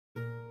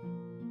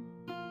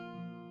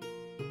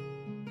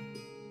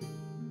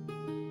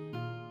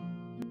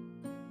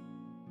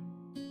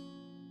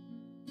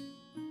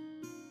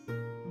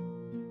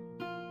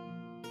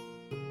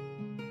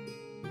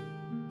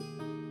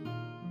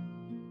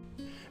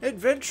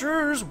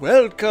Adventurers,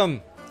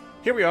 welcome!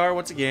 Here we are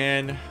once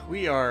again.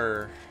 We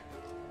are,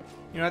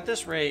 at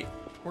this rate,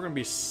 we're going to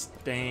be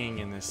staying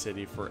in this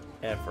city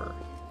forever.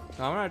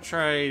 So I'm going to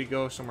try to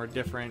go somewhere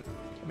different,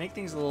 make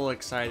things a little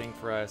exciting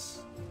for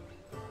us.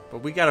 But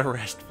we got to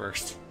rest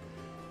first.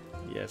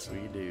 Yes,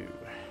 we do.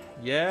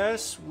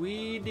 Yes,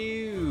 we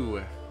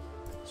do.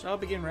 So I'll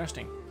begin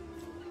resting.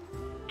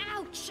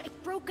 Ouch! I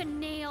broke a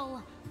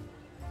nail.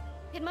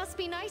 It must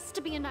be nice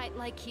to be a knight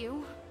like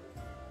you.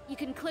 You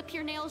can clip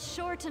your nails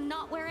short and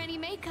not wear any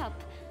makeup.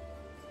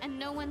 And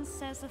no one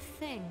says a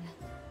thing.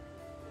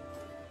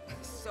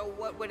 So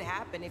what would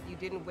happen if you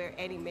didn't wear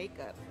any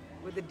makeup?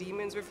 Would the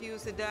demons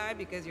refuse to die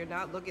because you're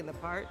not looking the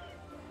part?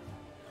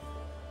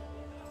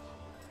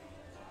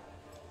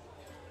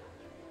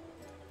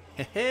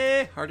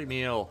 Hehe, hearty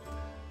meal.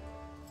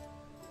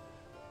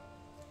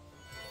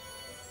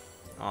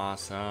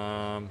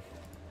 Awesome.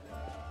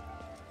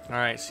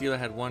 Alright, Sela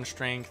had 1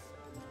 strength,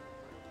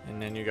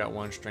 and then you got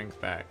 1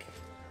 strength back.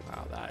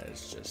 Wow, that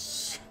is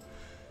just...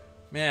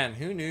 Man,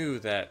 who knew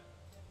that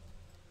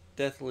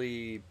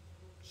deathly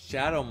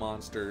shadow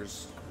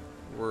monsters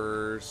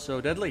were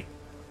so deadly?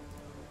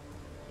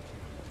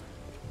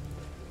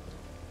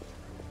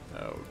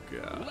 Oh,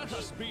 God. Let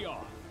us be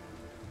off.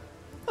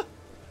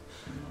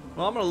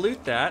 Well, I'm gonna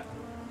loot that.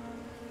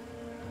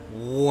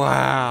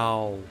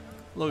 Wow.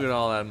 Look at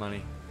all that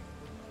money.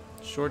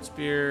 Short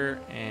spear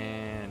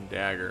and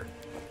dagger.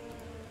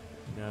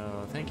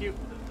 No, thank you.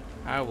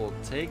 I will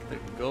take the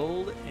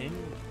gold and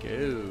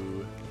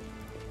go.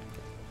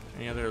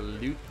 Any other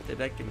loot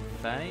that I can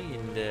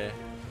find? Ooh.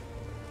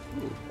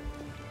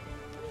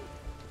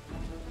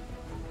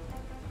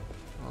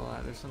 Well,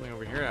 there's something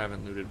over here I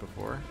haven't looted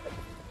before.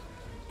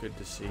 Good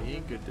to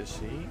see, good to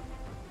see.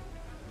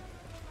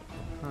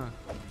 Huh.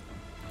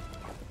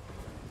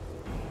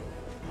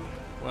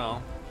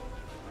 Well,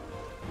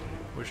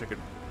 wish I could.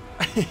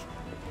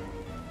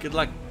 Good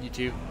luck, you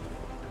two.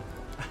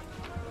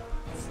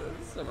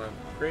 Some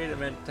great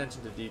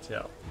attention to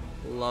detail.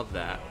 Love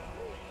that.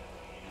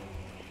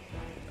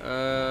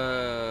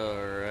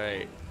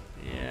 Alright.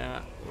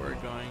 Yeah, we're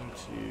going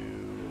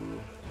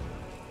to...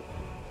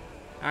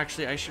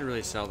 Actually, I should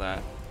really sell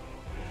that.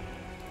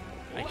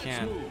 I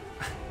can't.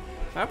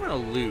 If I'm gonna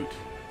loot,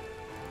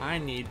 I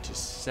need to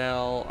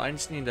sell. I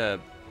just need to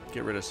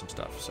get rid of some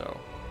stuff, so.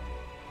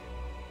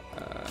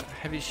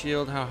 Heavy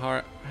shield,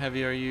 how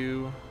heavy are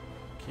you?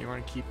 Okay, you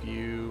want to keep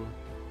you.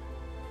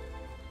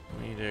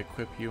 We need to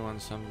equip you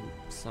on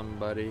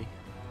somebody.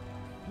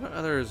 What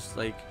others,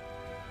 like,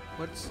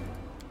 what's,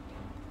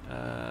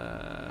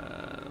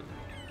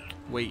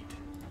 weight.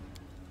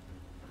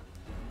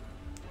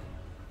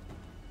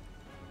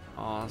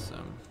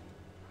 Awesome.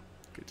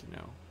 Good to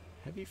know.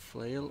 Heavy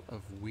flail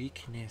of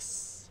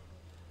weakness.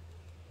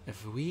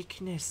 Of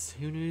weakness.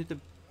 Who knew the...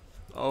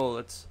 Oh,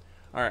 let's...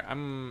 Alright,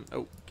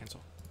 oh,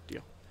 cancel.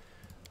 Deal.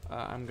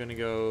 I'm gonna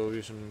go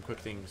do some quick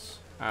things.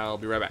 I'll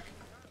be right back.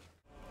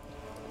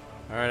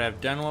 Alright,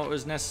 I've done what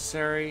was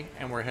necessary,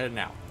 and we're heading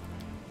out.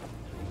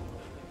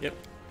 Yep,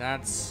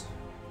 that is,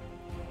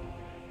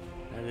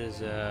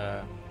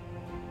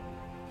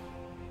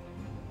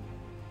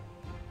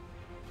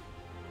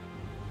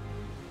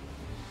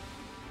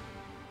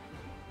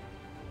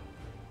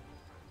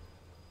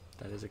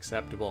 that is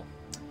acceptable.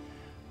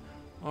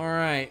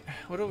 Alright,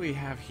 what do we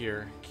have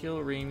here? Kill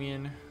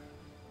Ramian.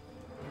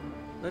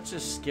 Let's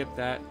just skip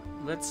that.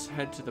 Let's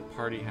head to the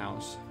party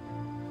house.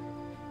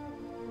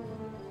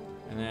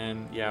 And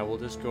then, yeah, we'll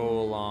just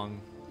go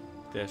along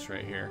this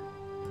right here.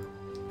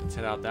 Let's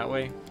head out that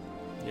way.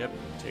 Yep,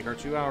 take our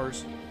 2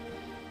 hours.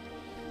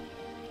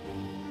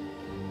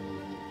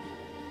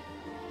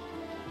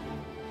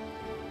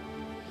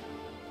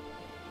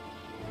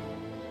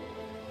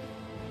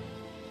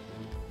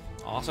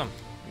 Awesome,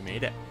 we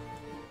made it.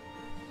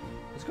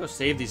 Let's go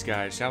save these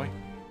guys, shall we?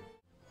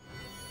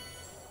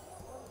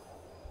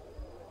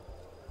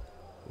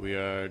 We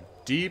are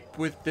deep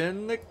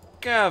within the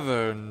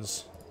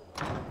caverns.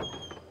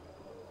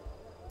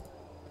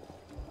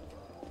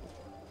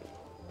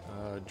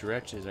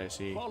 Dretches, I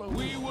see.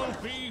 We will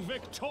be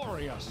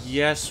victorious.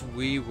 Yes,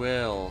 we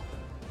will.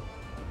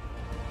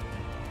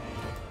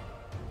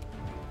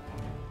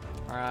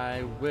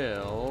 I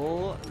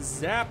will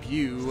zap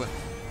you.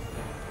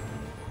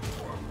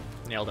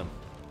 Nailed him.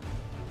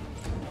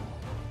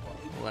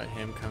 Let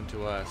him come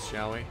to us,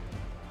 shall we?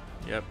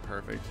 Yep,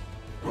 perfect.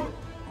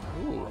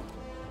 Ooh.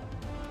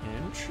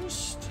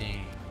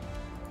 Interesting.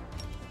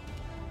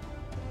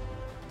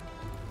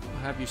 We'll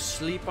have you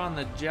sleep on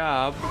the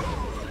job.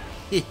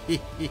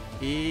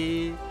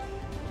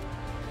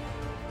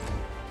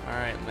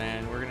 Alright,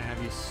 Lan, we're gonna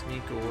have you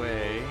sneak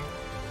away.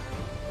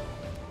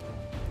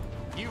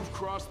 You've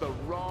crossed the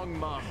wrong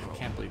mongrel. I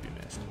can't believe you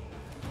missed.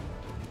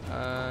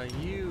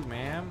 You,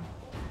 ma'am.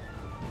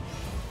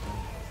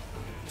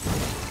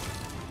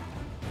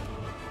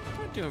 I'm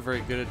not doing very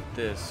good at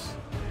this.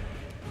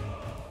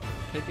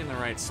 Picking the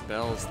right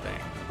spells thing.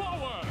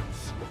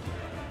 Forwards!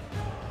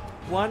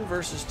 1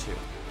 versus 2.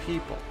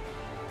 People.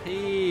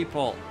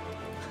 People.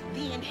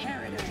 The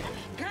inheritor.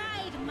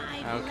 Guide my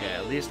Okay,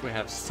 at least we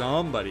have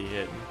somebody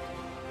hitting.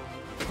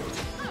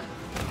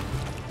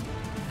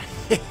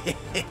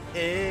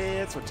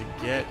 That's what you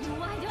get.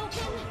 Wide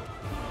open.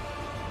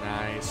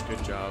 Nice,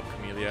 good job,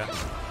 Camellia.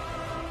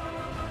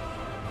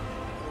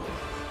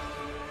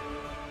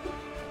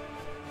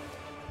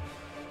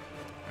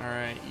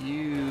 Alright,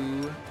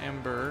 you,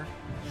 Ember.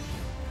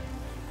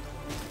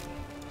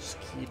 Just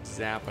keep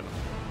zapping them.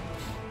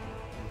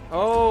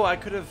 Oh, I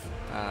could have.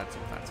 That's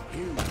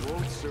You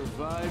won't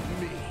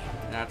survive me.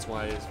 That's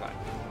why it is fine.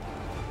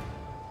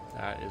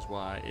 That is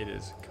why it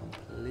is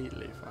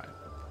completely fine.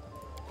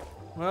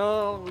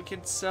 Well, we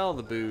can sell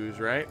the booze,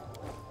 right?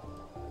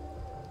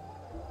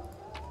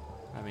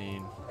 I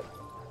mean,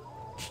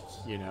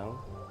 you know.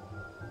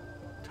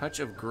 Touch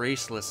of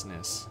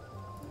gracelessness.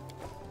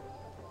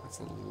 That's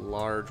a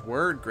large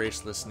word,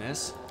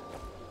 gracelessness.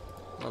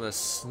 A lot of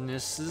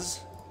snisses.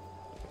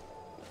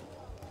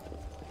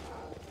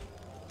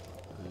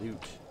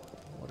 Loot.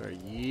 What are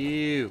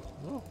you?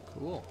 Oh,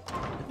 cool.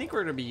 I think we're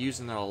going to be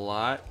using that a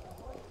lot.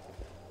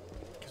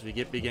 Because we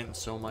be getting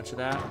so much of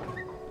that.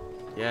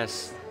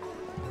 Yes.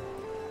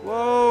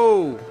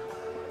 Whoa!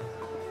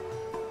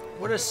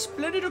 What a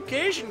splendid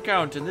occasion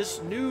count, and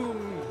this new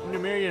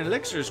Numerian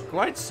elixir is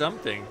quite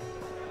something.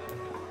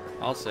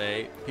 I'll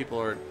say, people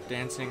are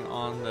dancing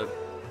on the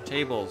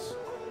tables.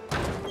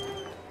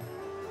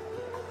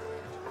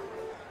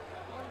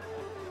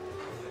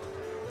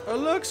 Oh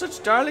look,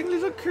 such darling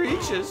little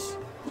creatures.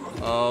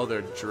 Oh,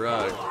 they're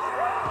drugged.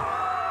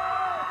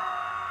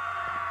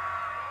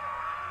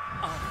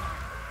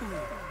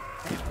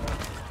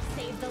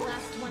 Save the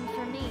last one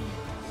for me.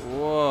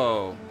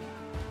 Whoa.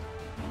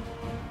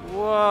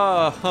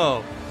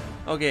 Whoa.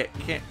 Okay,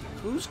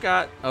 who's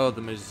got... Oh,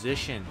 the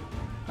musician.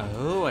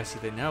 Oh, I see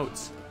the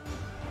notes.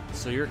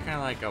 So you're kind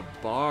of like a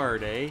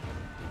bard, eh?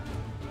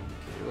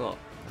 Cool.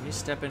 Let me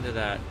step into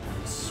that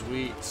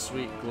sweet,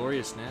 sweet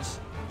gloriousness.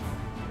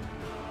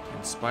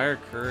 Inspire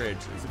courage.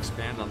 Let's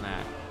expand on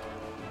that.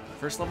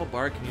 First level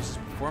bard can use his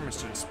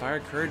performance to inspire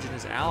courage in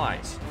his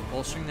allies,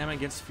 bolstering them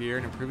against fear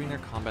and improving their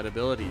combat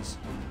abilities.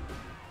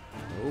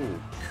 Oh,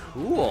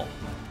 cool.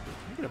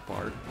 Can I get a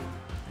bard?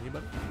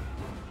 Anybody?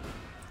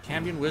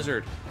 Cambion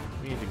wizard.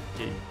 We need to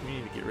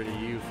get rid of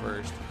you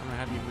first. I'm gonna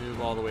have you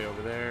move all the way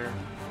over there.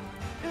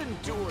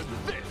 Endure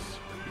this.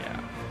 Yeah,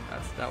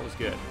 that was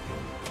good.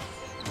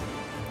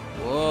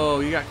 Whoa,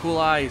 you got cool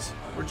eyes.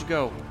 Where'd you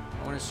go?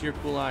 I want to see your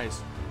cool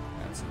eyes.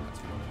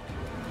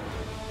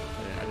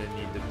 I didn't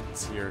need to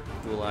see your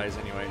cool eyes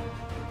anyway.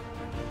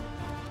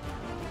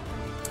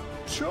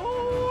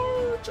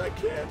 Charge! I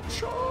can't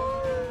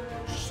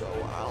charge, so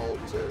I'll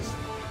just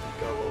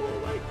go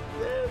like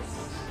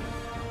this.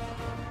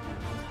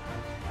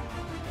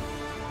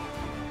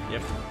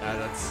 Yep,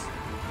 that's...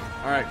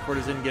 Alright,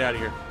 Courtesan, get out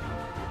of here.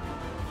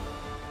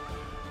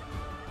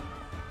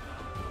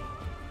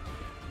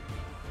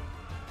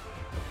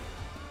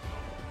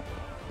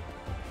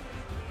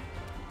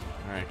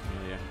 Alright,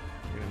 Camellia.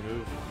 You're gonna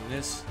move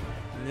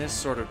in this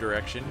sort of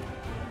direction.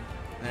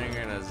 And then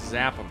you're gonna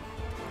zap them.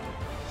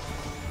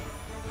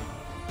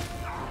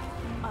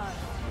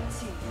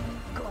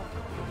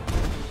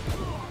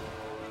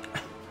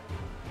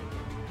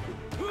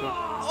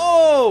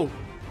 Oh!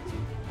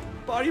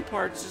 Body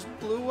parts just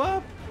blew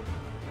up.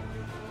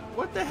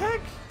 What the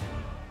heck?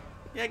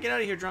 Yeah, get out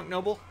of here, drunk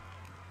noble.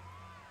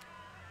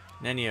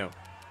 Nenio.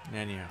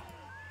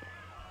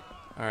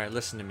 Alright,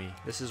 listen to me.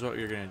 This is what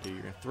you're gonna do.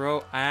 You're gonna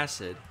throw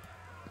acid,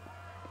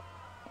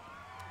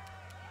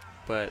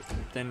 but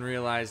then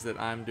realize that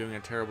I'm doing a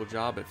terrible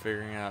job at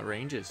figuring out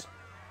ranges.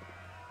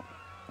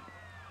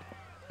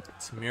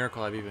 It's a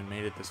miracle I've even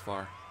made it this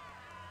far.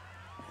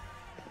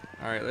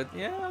 Alright,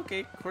 yeah,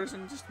 okay,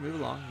 Courtesan, just move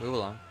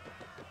along.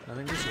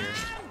 Nothing to here.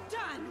 I'm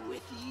done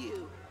with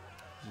you.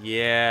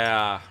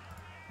 Yeah.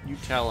 You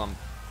tell him.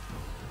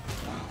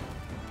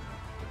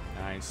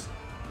 Nice.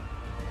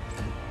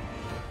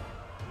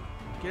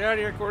 Get out of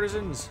here,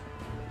 Courtesans.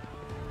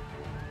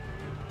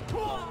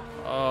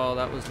 Oh,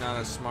 that was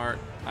not a smart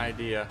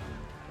idea.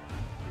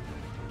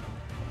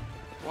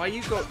 Why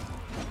you go...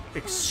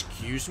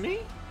 Excuse me?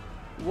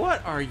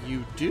 What are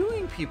you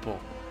doing, people?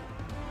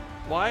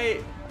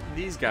 Why...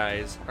 These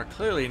guys are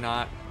clearly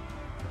not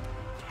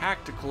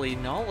tactically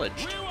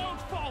knowledged. We won't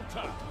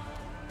falter.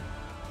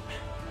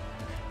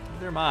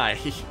 Neither am I.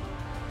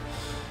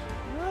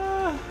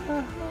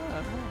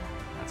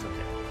 That's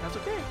okay. That's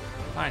okay.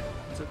 Fine.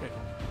 It's okay.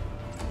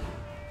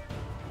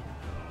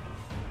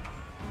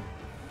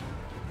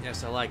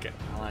 Yes, I like it.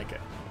 I like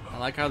it. I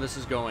like how this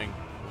is going.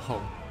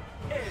 Whoa.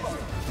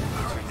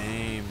 What's your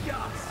name?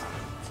 Let's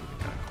see if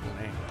we got a cool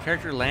name.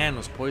 Character Lan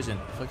was poisoned,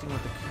 afflicting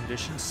with the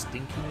condition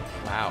Stinking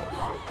Cloud.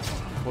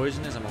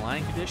 Poison is a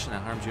malign condition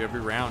that harms you every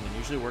round and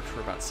usually works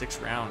for about 6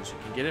 rounds. You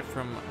can get it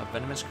from a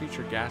venomous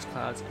creature, gas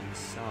clouds, and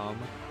some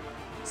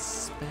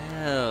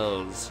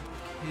spells.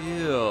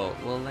 Cool.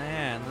 Well,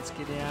 Lan, let's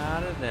get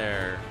out of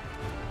there.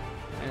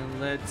 And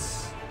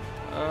let's...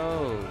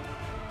 Oh.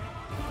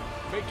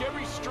 Make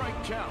every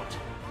strike count.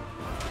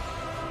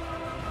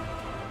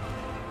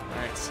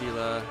 Alright,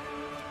 Sela.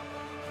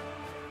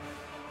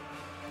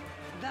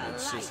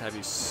 Let's just have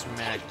you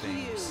smack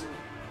things.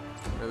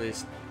 Or at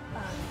least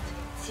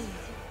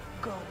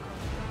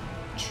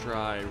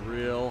try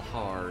real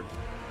hard.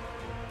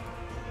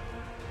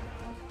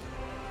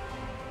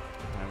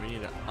 Alright, we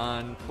need to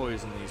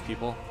unpoison these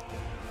people.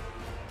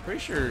 Pretty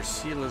sure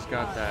Sela's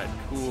got that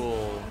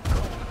cool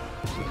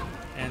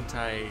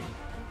anti...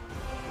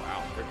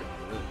 Wow, they're doing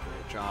a really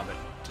great job at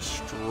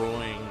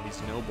destroying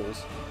these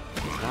nobles.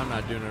 I'm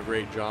not doing a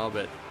great job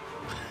at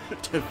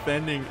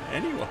defending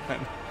anyone.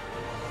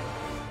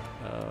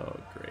 Oh,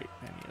 great.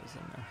 Manio's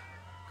in the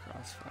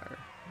crossfire.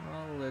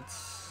 Well,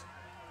 let's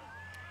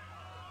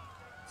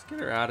get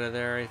her out of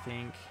there, I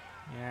think.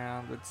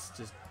 Yeah, let's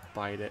just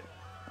bite it.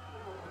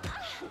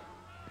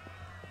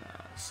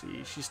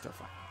 See, she's still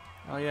fine.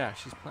 Oh yeah,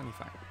 she's plenty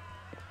fine.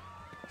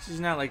 She's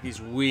not like these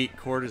weak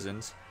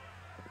courtesans.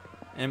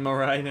 Am I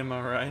right? Am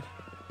I right?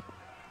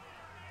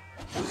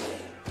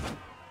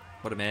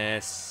 What a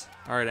mess.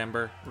 Alright,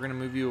 Ember. We're going to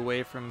move you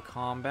away from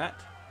combat.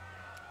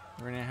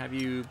 We're going to have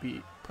you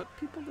put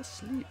people to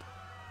sleep.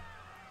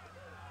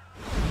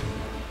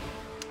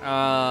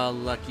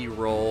 Lucky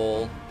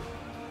roll.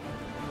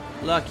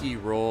 Lucky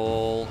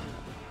roll.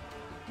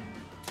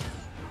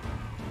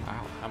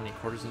 Wow, how many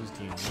courtesans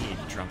do you need,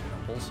 drunk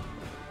nobles?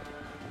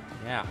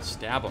 Yeah,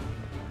 stab them.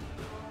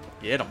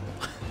 Get them.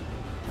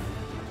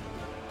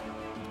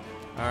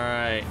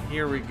 Alright,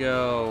 here we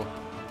go.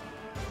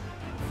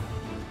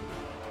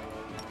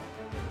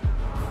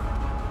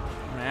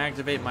 I'm gonna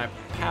activate my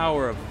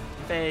power of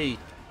faith.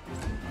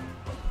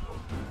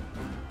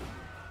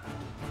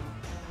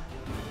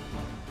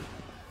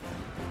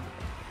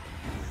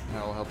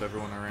 That'll help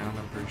everyone around,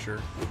 I'm pretty sure.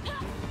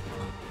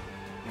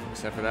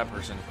 Except for that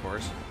person, of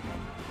course.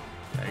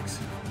 Thanks.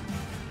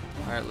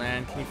 Alright,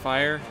 Land, can you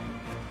fire?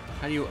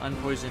 How do you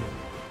unpoison?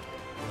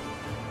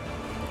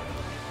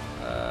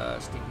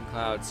 Stinking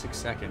Cloud, 6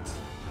 seconds.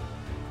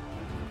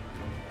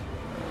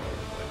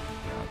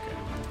 Okay,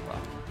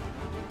 well.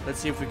 Let's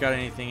see if we got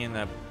anything in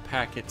the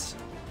packets.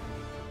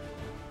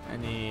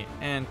 Any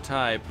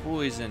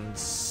anti-poison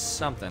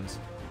somethings.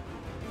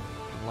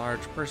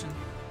 Large person.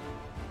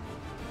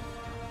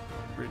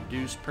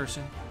 Reduce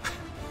person.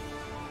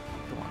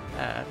 Don't want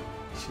that.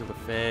 Shield of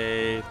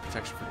Faith.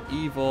 Protection from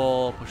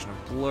evil. Potion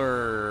of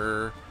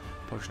blur.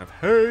 Potion of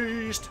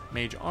haste.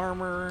 Mage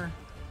armor.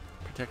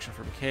 Protection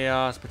from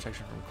chaos.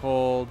 Protection from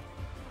cold.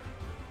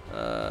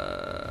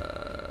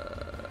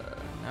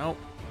 Nope.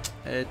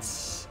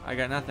 I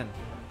got nothing.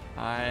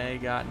 I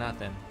got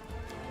nothing.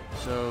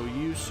 So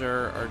you,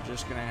 sir, are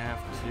just gonna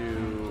have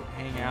to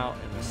hang out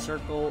in the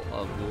circle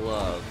of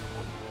love.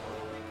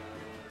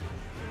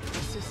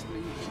 Assist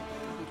me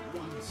at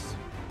once.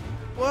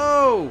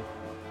 Whoa!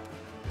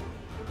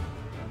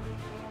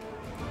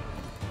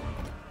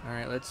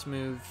 Alright, let's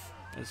move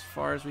as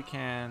far as we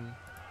can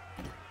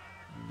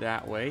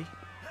that way.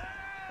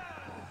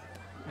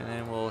 And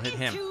then we'll hit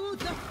him.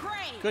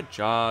 Good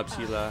job,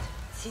 Sela.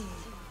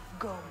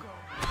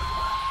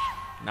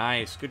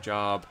 Nice, good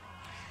job.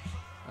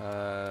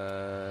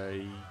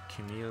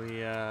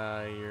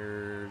 Camellia,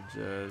 you're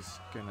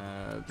just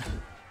gonna...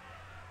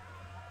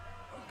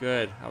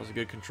 Good, that was a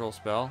good control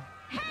spell.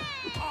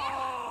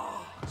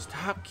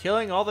 Stop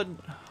killing all the...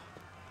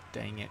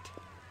 Dang it.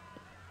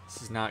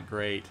 This is not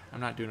great. I'm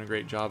not doing a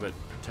great job at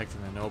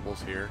protecting the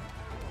nobles here.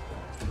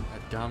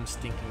 That dumb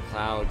stinking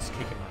cloud's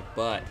kicking my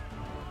butt.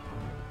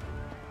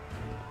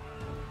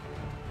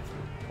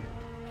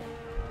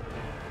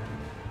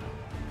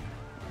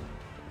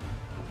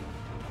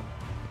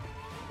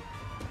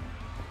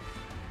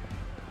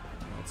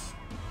 Let's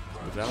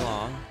move that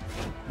along.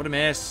 What a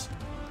miss.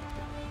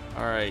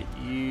 Alright,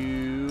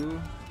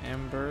 you,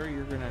 Ember,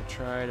 you're gonna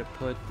try to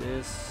put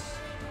this...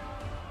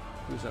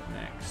 Who's up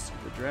next?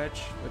 The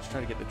Dretch? Let's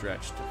try to get the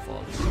Dretch to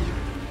fall asleep.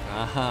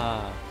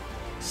 Aha!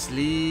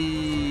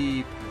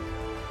 Sleep!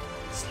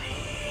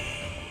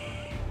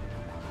 Sleep!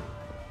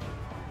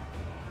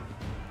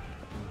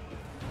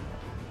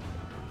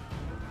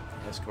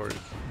 Escort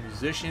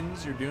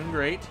musicians, you're doing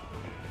great.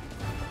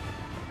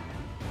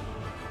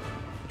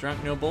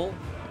 Drunk Noble.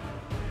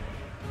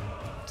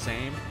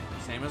 Same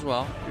as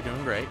well. You're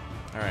doing great.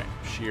 Alright,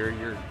 Sheer,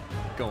 you're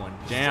going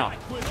down.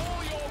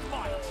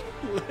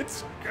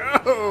 Let's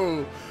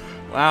go!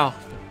 Wow,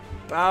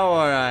 the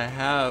power I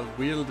have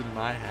wielded in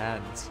my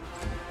hands.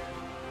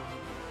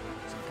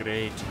 It's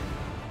great.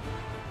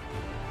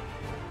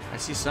 I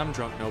see some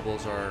drunk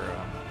nobles are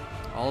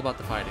all about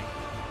the fighting.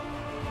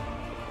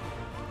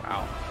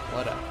 Wow,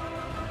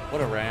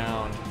 what a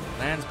round.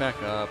 Land's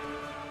back up.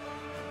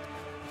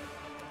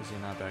 Is he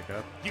not back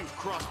up? You've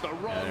crossed the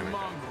wrong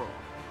mongrel.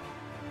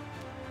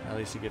 At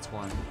least he gets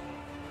one.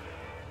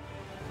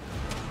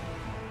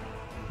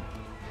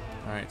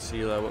 Alright,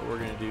 Sela, what we're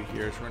going to do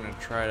here is we're going to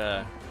try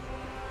to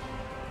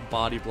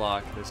body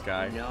block this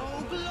guy. No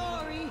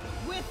glory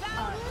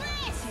without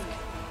risk.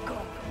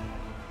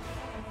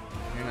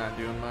 You're not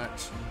doing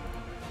much.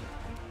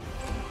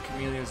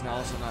 Camellia's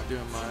also not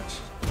doing much.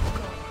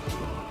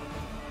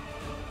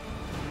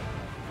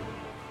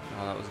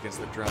 Oh, that was against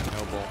the drunk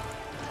noble.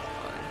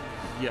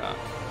 Yuck.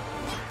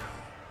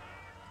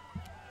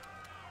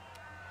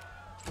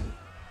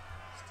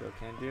 Still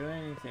can't do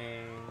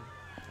anything.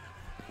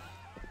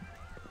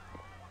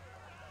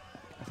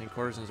 I think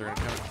courtesans are gonna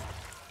come.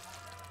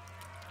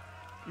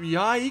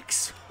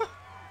 Yikes!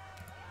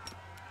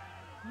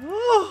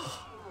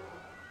 Oh,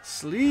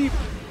 sleep.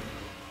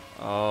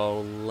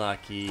 Oh,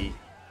 lucky.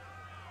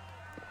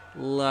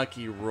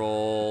 Lucky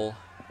roll.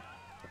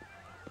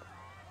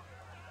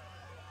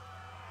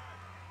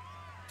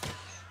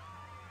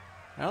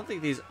 I don't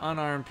think these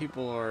unarmed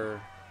people are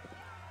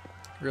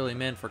really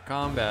meant for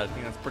combat. I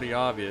think that's pretty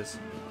obvious.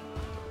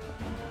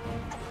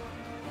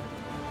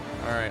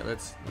 Alright,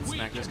 let's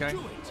smack this guy.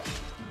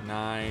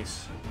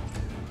 Nice.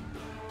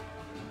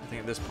 I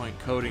think at this point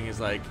coding is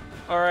like,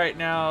 alright,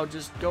 now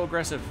just go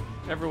aggressive.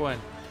 Everyone.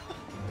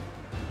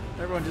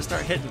 Everyone just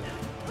start hitting.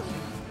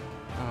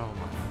 Oh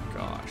my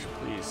gosh,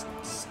 please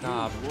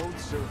stop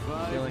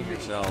killing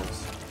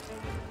yourselves.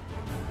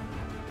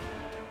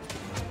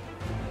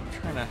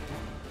 I'm trying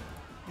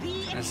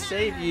to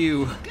save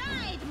you.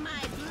 Guide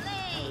my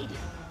blade.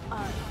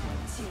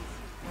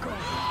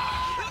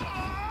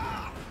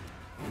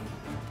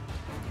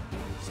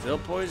 Still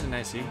poison,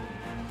 I see.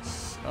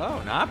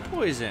 Oh, not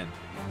poison.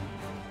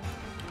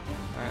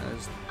 Alright,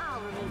 let's. I'll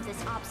remove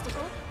this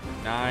obstacle.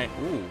 Nine.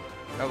 Ooh,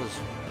 that was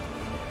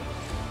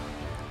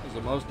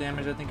the most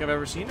damage I think I've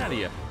ever seen out of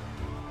you.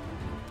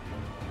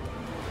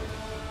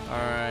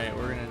 Alright,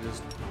 we're gonna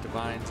just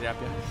divine zap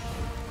you.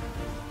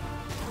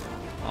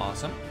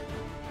 Awesome.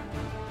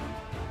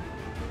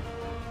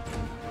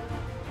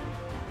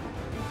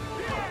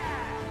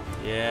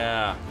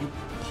 Yeah, you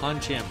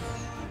punch him.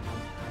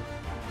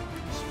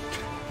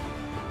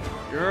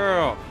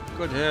 Girl,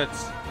 good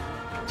hits.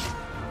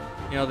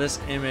 You know, this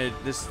image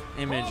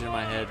in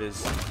my head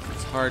is,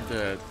 it's hard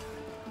to.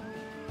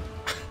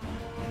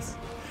 It's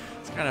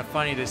kind of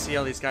funny to see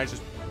all these guys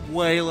just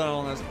wailing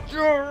on this.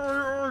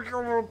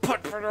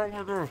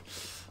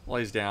 While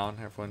he's down,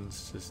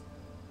 everyone's just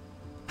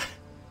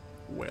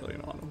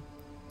wailing on him,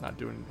 not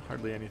doing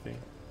hardly anything.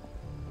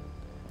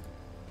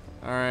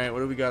 All right, what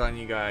do we got on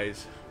you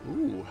guys?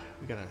 Ooh,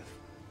 we got a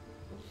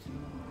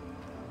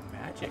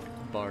magic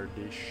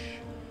bardish.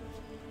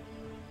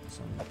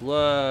 Some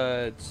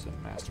blood,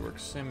 some masterwork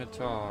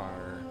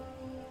scimitar,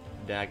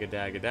 dagga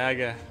dagga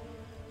dagga.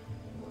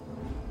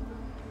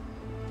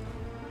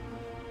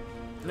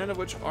 None of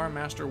which are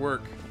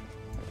masterwork.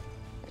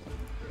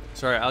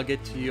 Sorry, I'll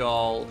get to you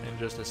all in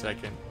just a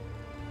second.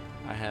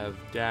 I have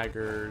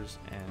daggers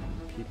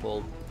and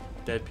people,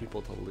 dead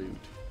people to loot.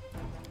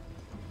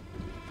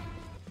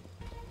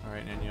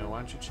 Alright, Nanya, why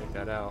don't you check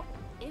that out?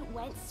 It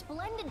went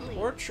splendidly.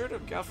 Portrait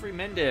of Galfrey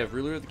Mendev,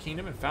 ruler of the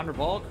kingdom and founder of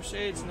all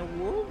crusades in the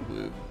world.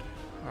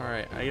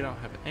 Alright, I don't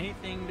have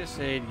anything to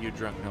say to you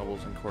drunk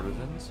nobles and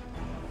courtesans.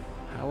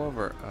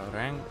 However,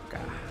 Aranka,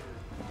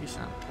 you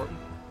sound important.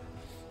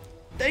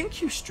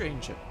 Thank you,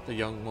 stranger. The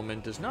young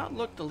woman does not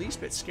look the least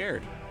bit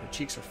scared. Her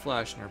cheeks are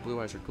flushed and her blue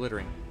eyes are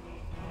glittering.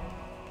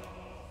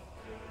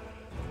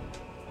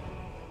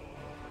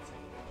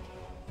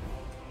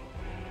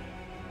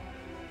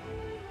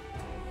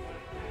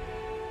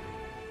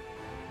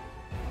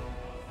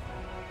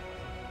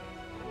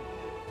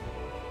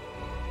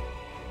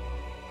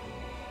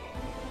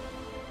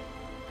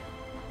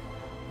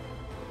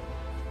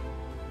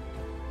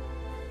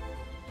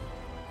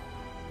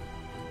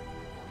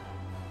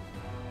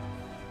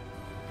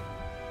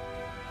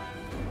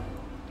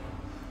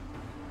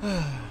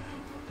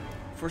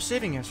 For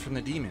saving us from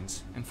the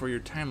demons, and for your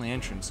timely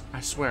entrance,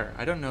 I swear,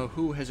 I don't know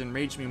who has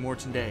enraged me more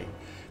today,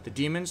 the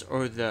demons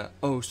or the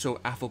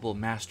oh-so-affable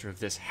master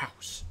of this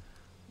house.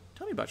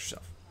 Tell me about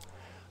yourself.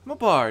 I'm a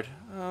bard.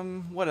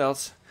 What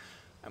else?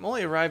 I'm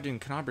only arrived in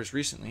Canabras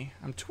recently.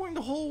 I'm touring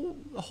the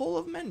whole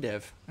of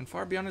Mendev, and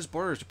far beyond his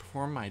borders to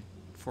perform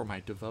for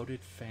my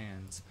devoted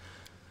fans.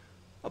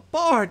 A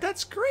bard?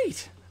 That's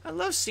great! I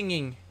love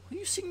singing. Will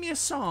you sing me a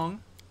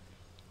song?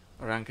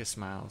 Aranka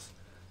smiles.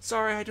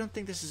 Sorry, I don't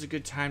think this is a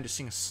good time to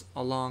sing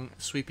a long,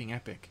 sweeping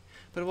epic,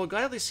 but I will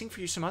gladly sing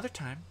for you some other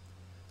time.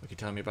 What can you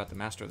tell me about the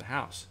master of the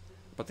house?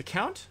 About the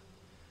count?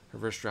 Her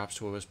voice drops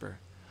to a whisper.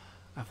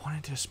 I've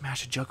wanted to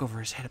smash a jug over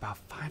his head about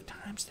 5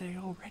 times today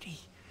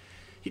already.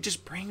 He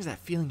just brings that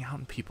feeling out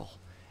in people.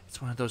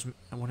 It's one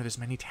of his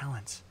many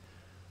talents.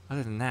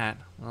 Other than that,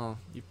 well,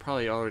 you've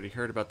probably already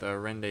heard about the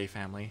Rende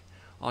family.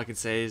 All I can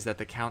say is that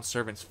the count's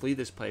servants flee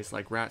this place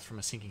like rats from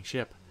a sinking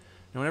ship.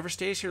 No one ever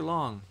stays here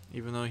long,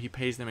 even though he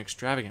pays them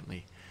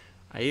extravagantly.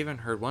 I even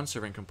heard one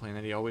servant complain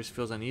that he always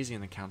feels uneasy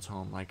in the Count's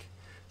home, like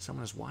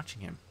someone is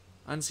watching him.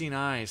 Unseen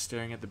eyes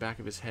staring at the back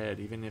of his head,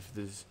 even if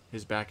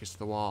his back is to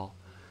the wall.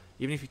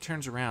 Even if he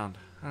turns around.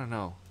 I don't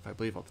know if I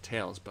believe all the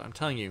tales, but I'm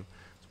telling you,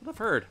 it's what I've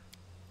heard.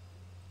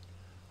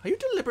 Are you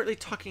deliberately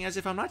talking as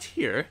if I'm not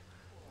here?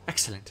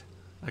 Excellent.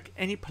 Like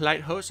any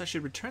polite host, I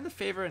should return the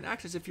favor and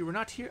act as if you were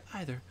not here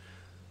either.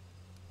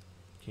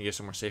 Can you get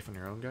somewhere safe on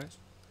your own, guys?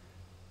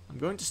 I'm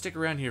going to stick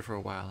around here for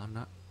a while.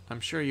 I'm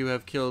sure you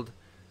have killed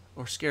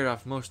or scared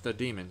off most of the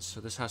demons,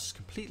 so this house is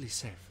completely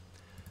safe.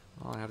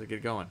 Well, I have to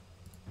get going.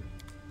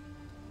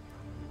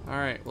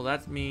 Alright, well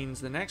that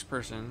means the next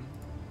person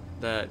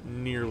that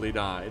nearly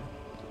died.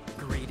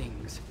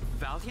 Greetings. Greetings,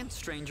 valiant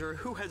stranger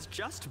who has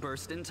just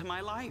burst into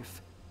my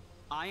life.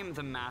 I am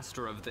the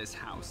master of this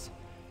house,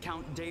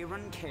 Count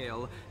Daron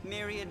Kale,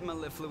 myriad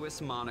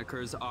mellifluous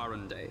monikers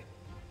Aronde.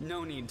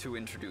 No need to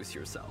introduce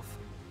yourself.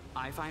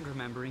 I find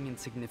remembering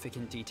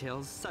insignificant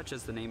details, such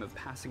as the name of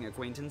passing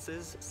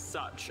acquaintances,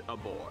 such a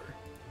bore.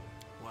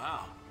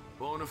 Wow.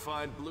 Bona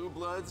fide blue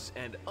bloods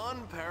and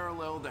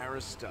unparalleled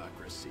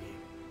aristocracy.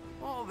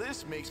 All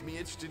this makes me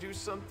itch to do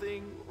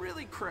something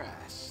really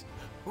crass.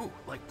 Ooh,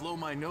 like blow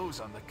my nose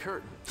on the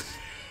curtains.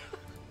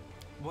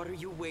 What are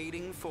you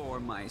waiting for,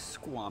 my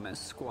squamous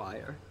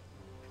squire?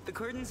 The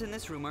curtains in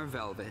this room are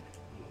velvet,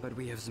 but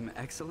we have some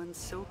excellent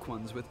silk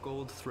ones with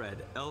gold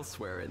thread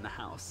elsewhere in the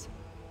house.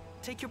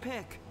 Take your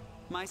pick.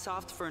 My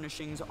soft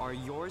furnishings are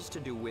yours to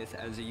do with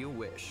as you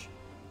wish.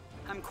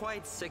 I'm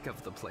quite sick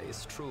of the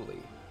place, truly.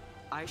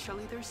 I shall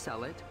either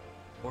sell it,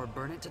 or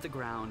burn it to the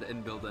ground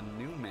and build a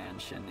new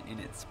mansion in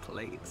its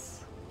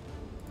place.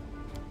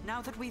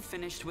 Now that we've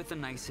finished with the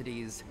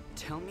niceties,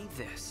 tell me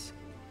this.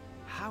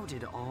 How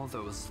did all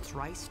those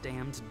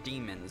thrice-damned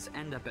demons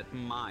end up at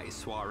my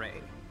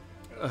soiree?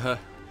 I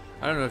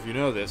don't know if you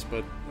know this,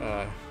 but,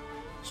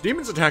 it's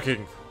demons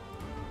attacking.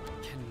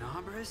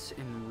 Canabras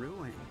in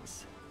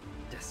ruins.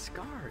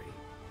 Descari.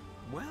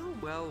 Well,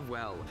 well,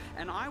 well.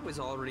 And I was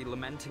already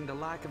lamenting the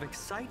lack of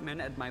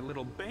excitement at my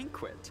little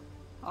banquet.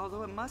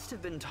 Although it must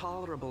have been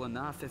tolerable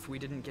enough if we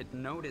didn't get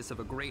notice of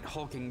a great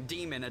hulking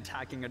demon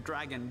attacking a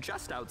dragon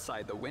just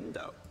outside the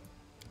window.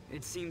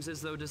 It seems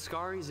as though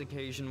Descari's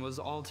occasion was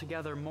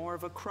altogether more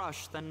of a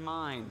crush than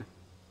mine,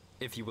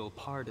 if you will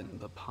pardon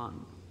the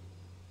pun.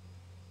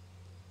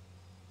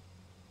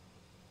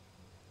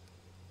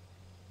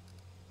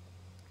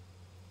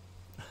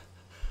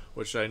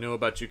 What should I know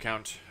about you,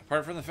 Count?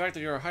 Apart from the fact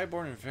that you're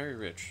highborn and very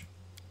rich.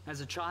 As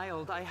a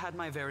child, I had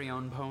my very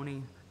own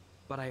pony,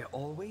 but I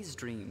always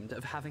dreamed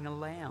of having a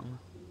lamb.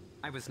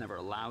 I was never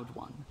allowed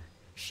one.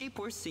 Sheep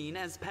were seen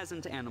as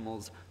peasant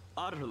animals,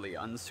 utterly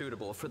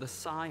unsuitable for the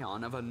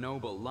scion of a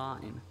noble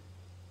line.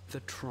 The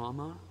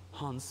trauma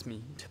haunts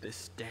me to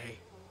this day.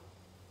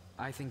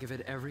 I think of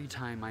it every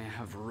time I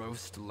have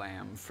roast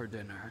lamb for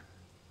dinner.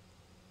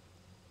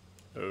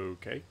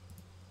 Okay.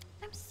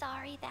 I'm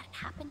sorry that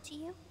happened to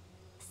you.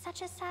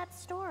 Such a sad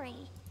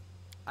story.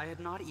 I had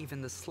not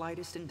even the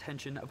slightest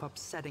intention of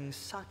upsetting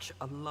such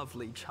a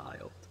lovely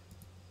child.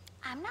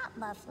 I'm not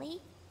lovely.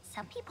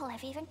 Some people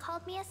have even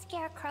called me a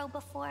scarecrow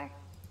before.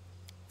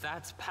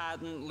 That's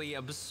patently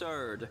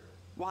absurd.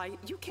 Why,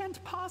 you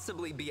can't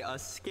possibly be a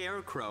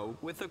scarecrow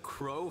with a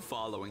crow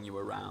following you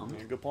around.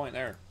 Yeah, good point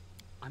there.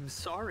 I'm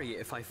sorry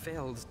if I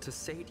failed to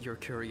sate your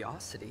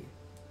curiosity.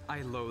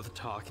 I loathe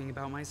talking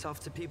about myself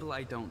to people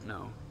I don't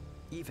know,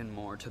 even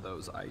more to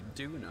those I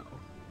do know.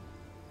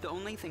 The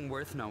only thing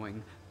worth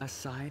knowing,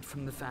 aside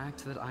from the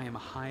fact that I am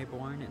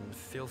highborn and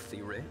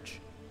filthy rich,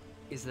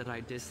 is that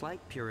I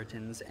dislike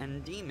Puritans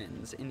and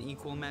demons in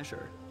equal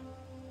measure.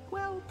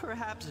 Well,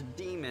 perhaps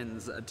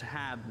demons a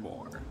tad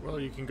more. Well,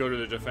 you can go to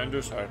the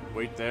defender side and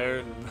wait there,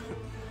 and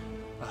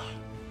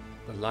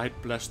the light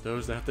bless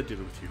those that have to deal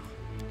with you.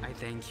 I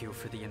thank you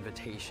for the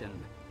invitation,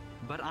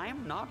 but I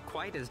am not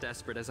quite as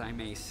desperate as I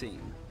may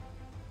seem.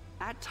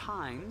 At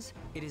times,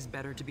 it is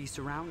better to be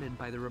surrounded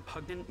by the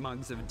repugnant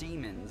mugs of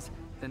demons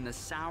than the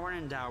sour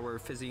and dour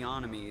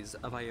physiognomies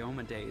of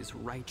Iomede's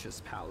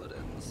righteous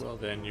paladins. Well,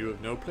 then you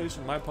have no place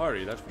in my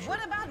party, that's for sure.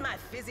 What about my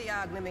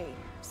physiognomy?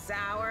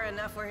 Sour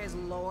enough for his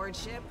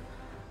lordship?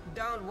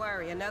 Don't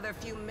worry, another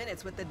few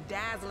minutes with the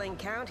dazzling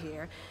Count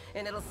here,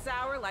 and it'll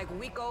sour like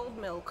week-old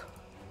milk.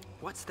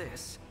 What's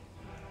this?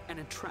 An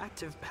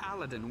attractive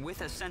paladin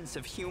with a sense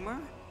of humor?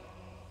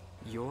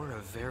 You're a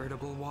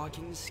veritable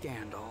walking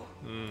scandal.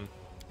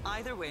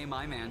 Either way,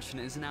 my mansion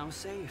is now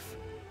safe.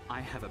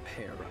 I have a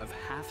pair of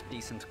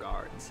half-decent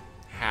guards.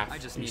 I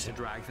just need to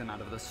drag them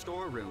out of the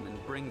storeroom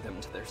and bring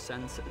them to their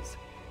senses.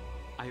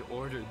 I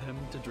ordered them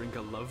to drink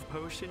a love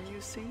potion,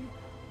 you see?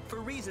 For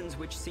reasons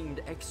which seemed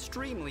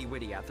extremely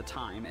witty at the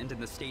time and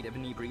in the state of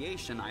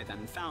inebriation I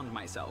then found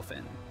myself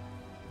in.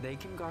 They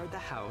can guard the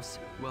house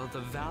while the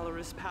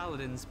valorous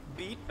paladins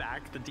beat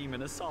back the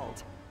demon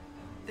assault.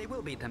 They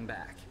will beat them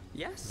back,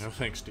 yes? No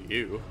thanks to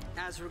you.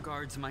 As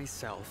regards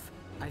myself,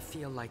 I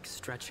feel like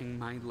stretching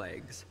my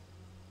legs.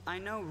 I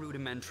know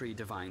rudimentary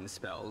divine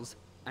spells,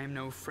 I am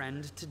no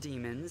friend to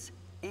demons,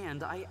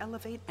 and I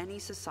elevate any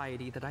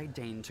society that I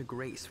deign to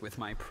grace with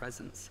my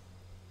presence.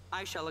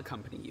 I shall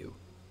accompany you,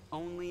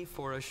 only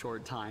for a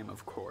short time,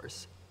 of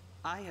course.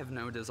 I have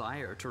no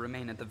desire to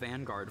remain at the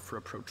vanguard for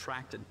a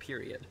protracted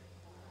period.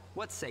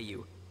 What say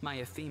you, my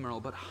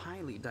ephemeral but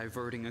highly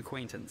diverting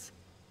acquaintance?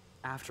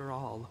 After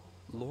all,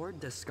 Lord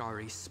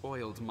Descari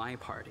spoiled my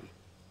party.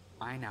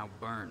 I now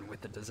burn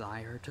with the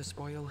desire to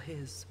spoil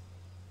his.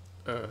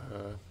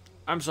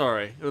 I'm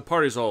sorry. The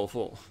party's all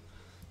full.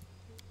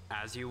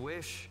 As you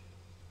wish.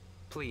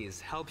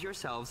 Please help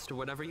yourselves to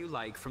whatever you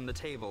like from the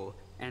table,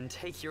 and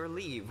take your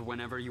leave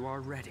whenever you are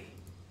ready.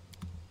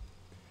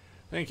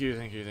 Thank you,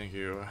 thank you, thank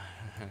you.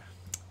 I'm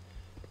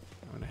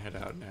gonna head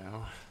out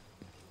now.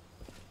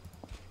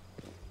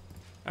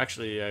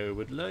 Actually, I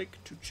would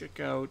like to check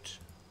out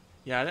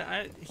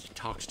Yeah, he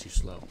talks too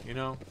slow, you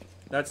know?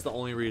 That's the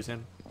only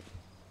reason.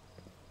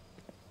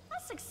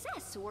 A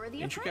success worthy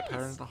of Intricate praise.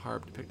 patterns of the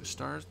harp depict the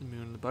stars, the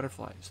moon, and the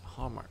butterflies, the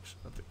hallmarks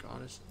of the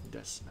goddess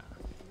Desna.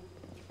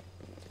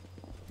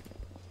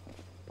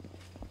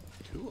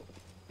 Cool.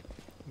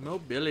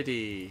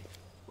 Mobility.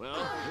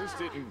 Well, this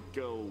didn't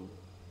go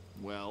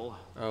well.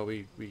 Oh,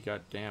 we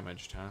got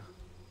damaged, huh?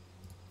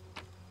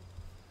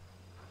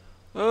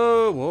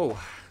 Oh, whoa.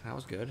 That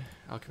was good.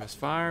 Alchemist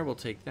Fire, we'll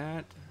take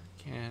that.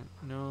 Can't,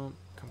 no.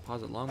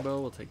 Composite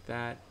Longbow, we'll take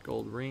that.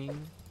 Gold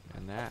Ring,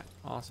 and that.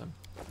 Awesome.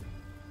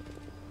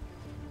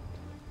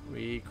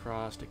 We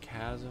crossed a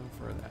chasm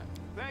for that.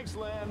 Thanks,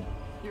 Lan.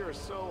 You're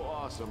so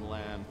awesome,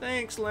 Lan.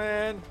 Thanks,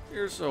 Lan.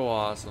 You're so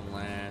awesome,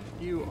 Lan.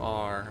 You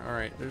are.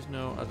 Alright, there's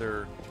no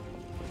other...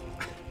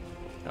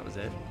 That was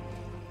it.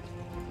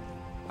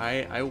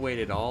 I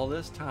waited all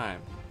this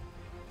time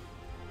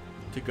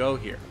to go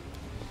here.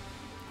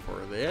 For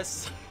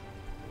this?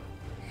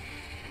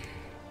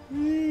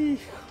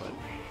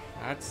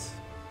 That's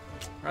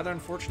rather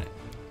unfortunate.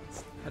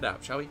 Let's head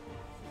out, shall we?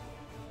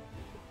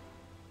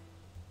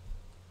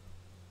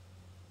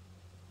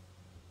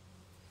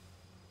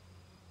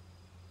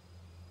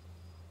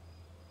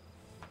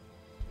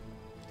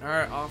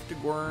 Alright, off to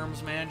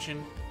Worm's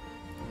mansion.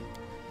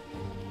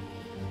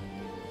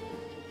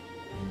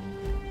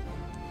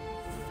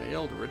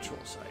 Failed ritual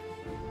site.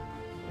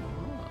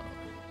 Oh.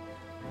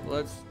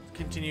 Let's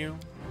continue.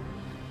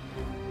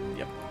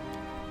 Yep.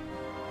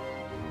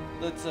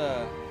 Let's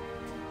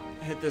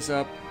hit this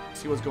up,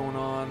 see what's going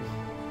on.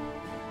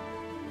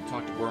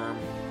 Talk to Worm,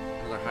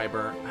 another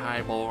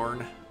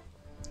highborn.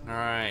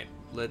 Alright,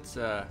 let's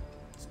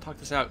talk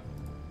this out,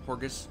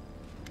 Horgus.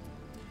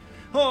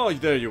 Oh,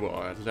 there you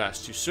are at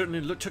last. You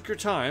certainly took your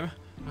time.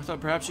 I thought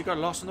perhaps you got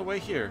lost on the way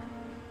here.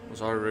 I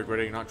was already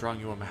regretting not drawing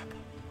you a map.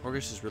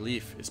 Horgus's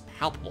relief is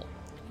palpable,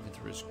 even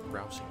through his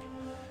grousing.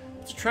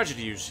 It's a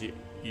tragedy,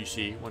 you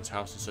see, one's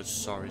house in such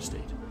sorry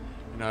state.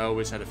 And I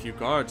always had a few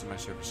guards in my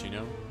service, you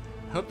know.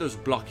 I hope those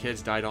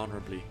blockheads died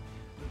honorably,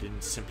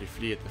 didn't simply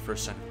flee at the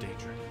first sign of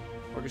danger.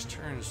 Horgus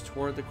turns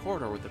toward the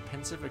corridor with a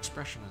pensive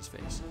expression on his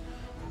face.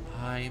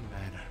 High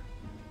manor.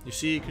 You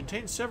see, it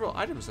contains several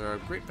items that are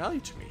of great value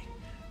to me.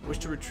 I wish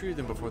to retrieve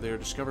them before they are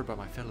discovered by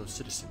my fellow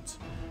citizens,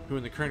 who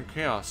in the current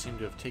chaos seem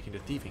to have taken to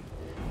thieving,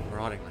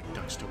 marauding like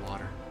ducks to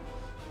water.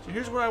 So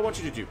here's what I want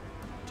you to do.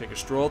 Take a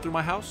stroll through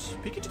my house,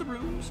 peek into the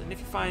rooms, and if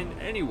you find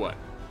anyone,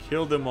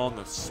 kill them on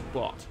the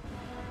spot.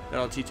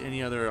 That'll teach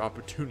any other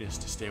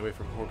opportunist to stay away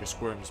from Horgus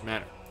Worm's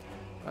manor.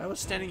 While I was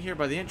standing here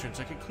by the entrance,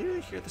 I could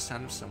clearly hear the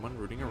sound of someone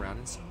rooting around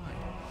inside.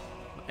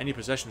 Any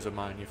possessions of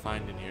mine you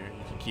find in here,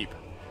 you can keep.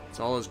 It's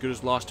all as good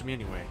as lost to me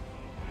anyway.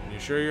 When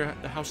you're sure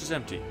the house is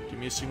empty, give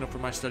me a signal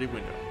from my study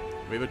window.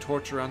 Wave a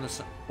torch around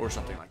the or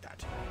something like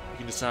that. You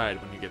can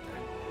decide when you get there.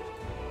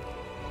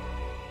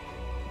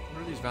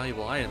 What are these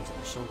valuable items that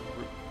are so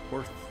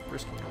worth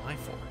risking your life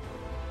for?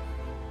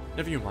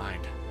 Never you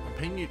mind. I'm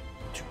paying you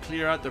to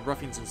clear out the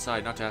ruffians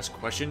inside, not to ask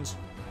questions.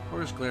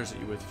 Horus glares at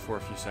you for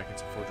a few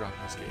seconds before dropping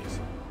his gaze.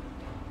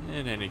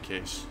 In any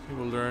case, you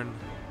will learn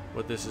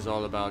what this is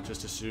all about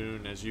just as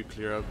soon as you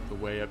clear out the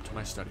way up to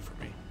my study for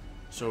me.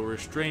 So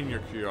restrain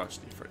your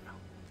curiosity for now.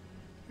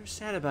 You're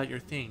sad about your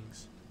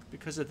things.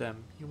 Because of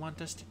them, you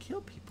want us to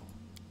kill people.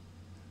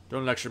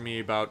 Don't lecture me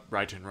about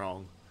right and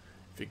wrong.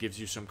 If it gives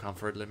you some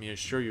comfort, let me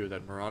assure you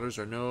that marauders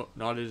are not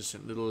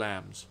innocent little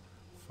lambs.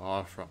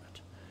 Far from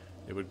it.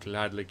 They would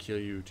gladly kill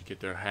you to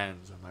get their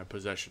hands on my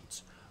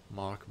possessions.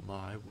 Mark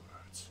my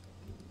words.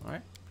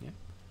 Alright, yeah.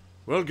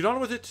 Well, get on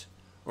with it.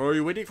 Or are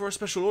you waiting for a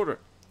special order?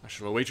 I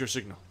shall await your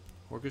signal.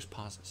 Horgus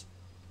pauses.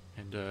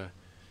 And,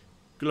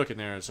 good luck in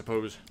there, I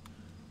suppose.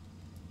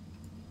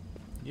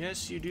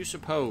 Yes, you do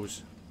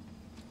suppose.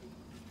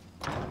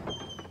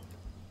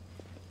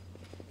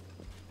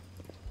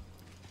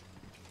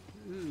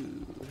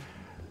 Ooh.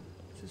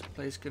 Is this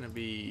place gonna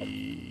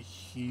be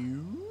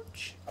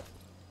huge?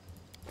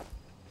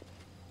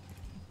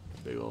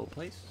 Big old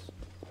place?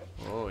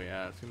 Oh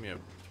yeah, it's gonna be a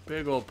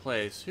big old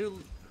place.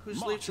 Who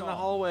sleeps in the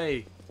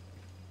hallway?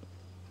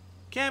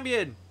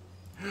 Cambion!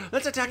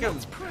 Let's attack him!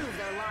 Let's prove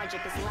their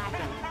logic is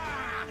lacking.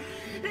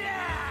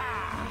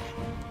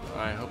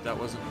 I hope that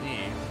wasn't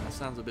me. That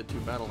sounds a bit too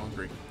battle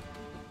hungry.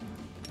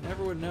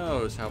 Everyone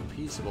knows how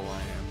peaceable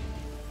I am.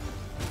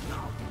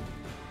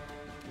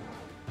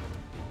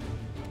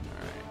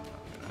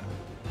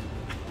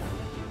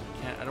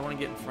 Alright, I don't want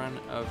to get in front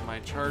of my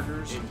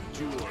chargers.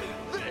 Endure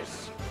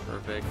this.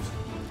 Perfect.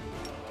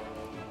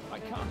 I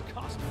can't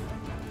cost you.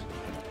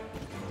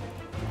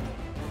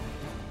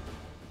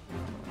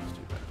 That's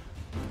too bad.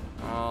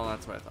 Oh,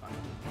 that's what I thought.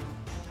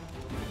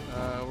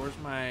 Where's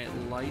my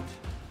light?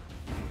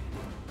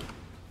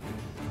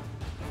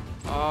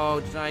 Oh,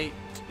 did I?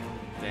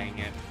 Dang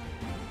it.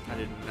 I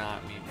did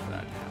not mean for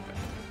that to happen.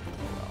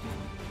 Well.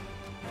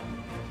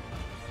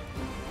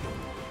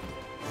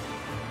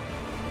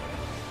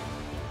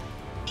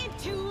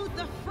 Into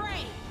the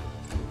fray!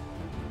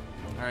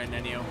 Alright,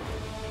 Nenio.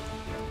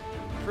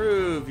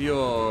 Prove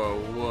your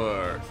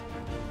worth.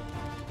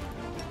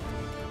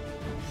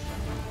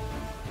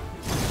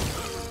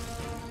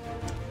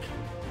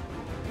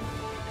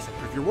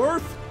 Prove your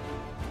worth.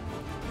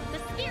 The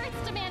spirits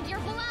demand your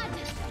blood.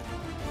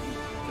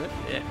 Good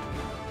bit.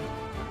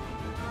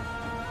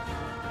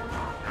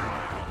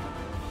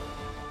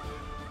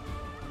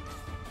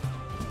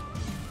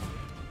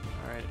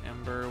 Alright,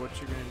 Ember, what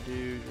you're gonna do,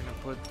 you're gonna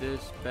put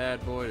this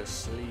bad boy to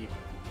sleep.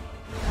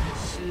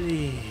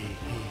 Sleep.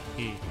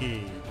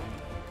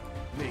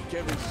 Make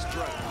every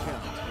strike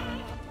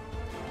count.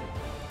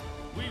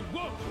 We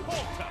won't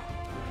falter.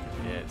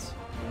 It's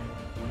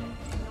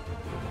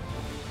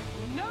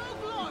No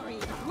glory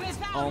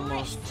without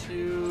almost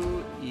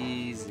too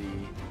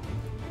easy.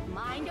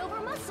 Mind over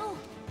muscle.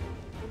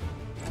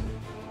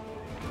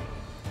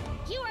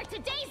 You are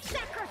today's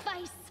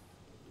sacrifice.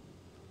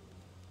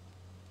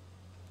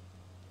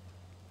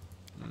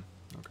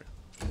 Okay.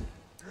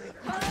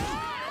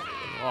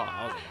 Oh,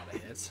 that was a lot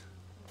of hits.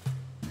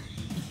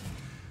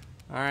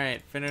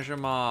 Alright, finish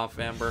him off,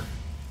 Ember.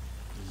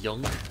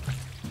 Young.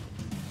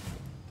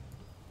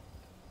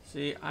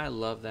 See, I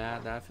love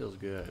that. That feels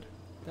good.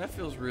 That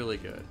feels really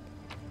good.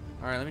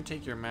 Alright, let me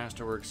take your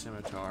Masterwork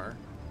Scimitar.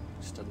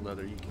 Stud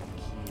leather, you can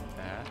keep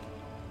that.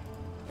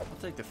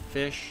 I'll take the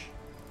fish.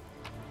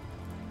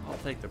 I'll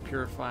take the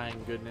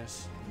purifying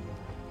goodness.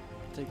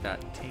 I'll take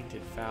that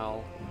tainted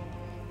fowl.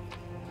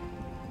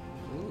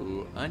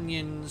 Ooh,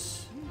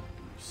 onions.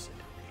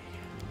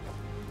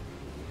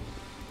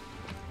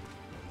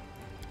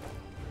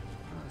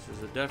 Oh, this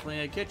is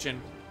definitely a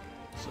kitchen.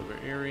 Silver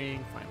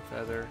earring, fine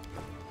feather.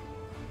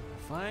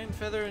 Fine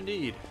feather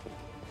indeed.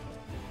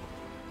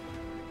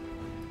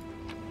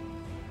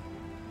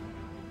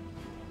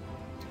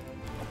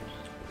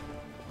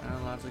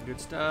 Lots of good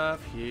stuff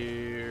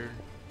here.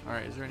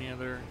 Alright, is there any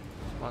other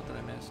spot that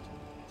I missed?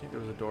 I think there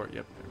was a door.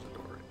 Yep, there's a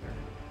door right there.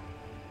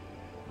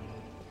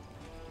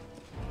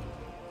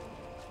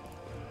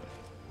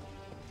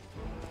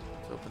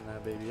 Let's open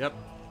that baby up.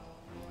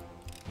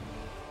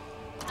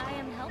 I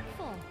am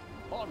helpful.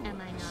 Am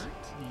I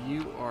not?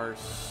 You are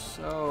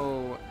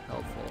so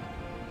helpful.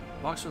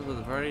 Box with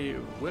a variety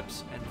of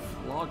whips and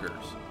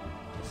floggers.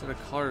 A set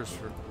of collars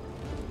for...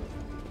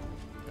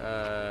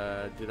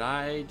 did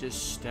I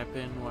just step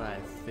in what I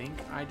think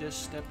I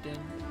just stepped in?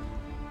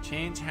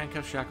 Chains,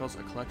 handcuffs, shackles,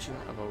 a collection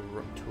of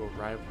to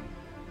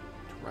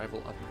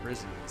rival of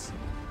prisons.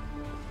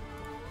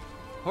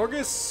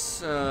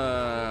 Horgus,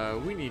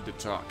 we need to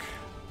talk.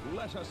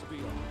 Let us be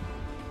on.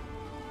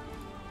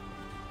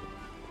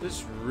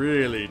 This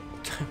really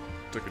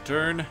took a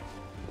turn.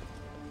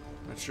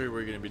 Not sure what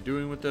we're going to be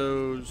doing with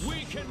those,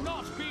 We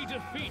cannot be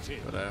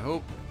defeated. but I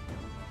hope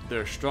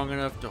they're strong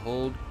enough to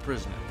hold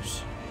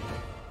prisoners.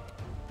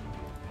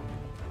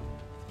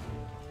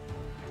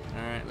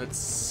 Alright, let's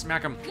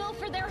smack them. Go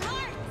for their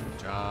hearts. Good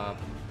job.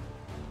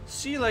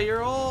 Sela,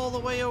 you're all the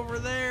way over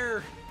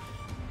there.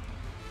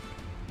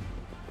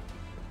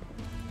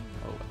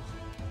 Oh.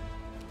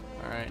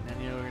 Alright,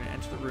 Nenio, we're going to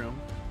enter the room.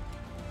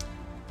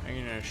 I'm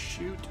going to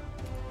shoot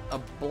a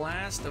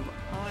blast of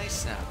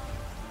ice at him.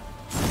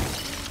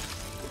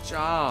 Good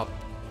job.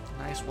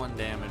 Nice 1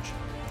 damage.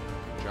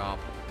 Good job.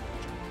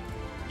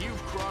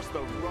 You've crossed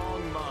the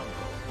wrong mongrel.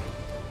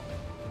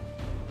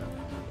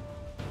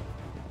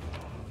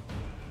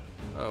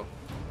 Oh.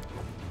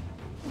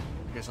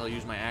 I guess I'll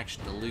use my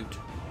action to loot.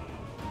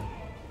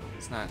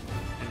 It's not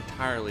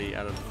entirely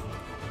out of,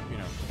 you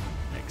know,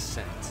 makes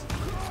sense.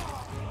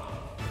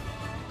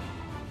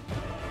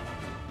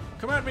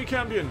 Come at me,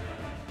 Cambion!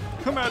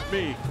 Come at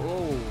me!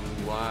 Oh,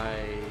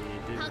 I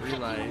I'll didn't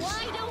realize.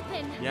 cut you wide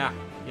open. Yeah.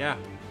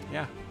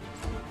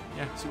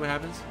 See what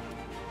happens?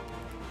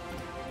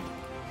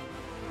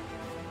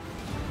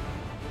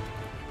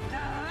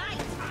 Alright,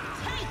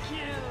 take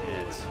you!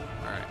 It's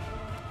alright.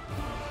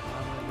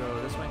 I'm gonna go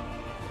this way.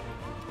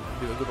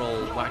 Do a good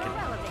old whacking.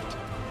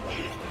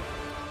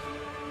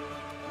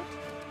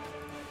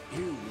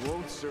 You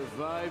won't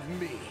survive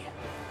me.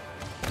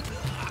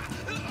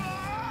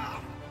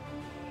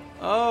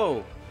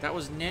 Oh, that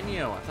was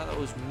Nenio. I thought that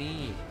was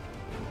me.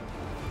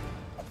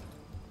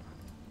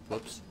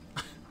 Whoops.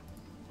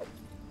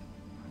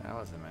 That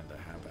wasn't meant to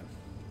happen.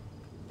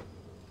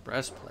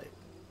 Breastplate.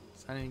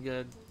 Is that any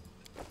good?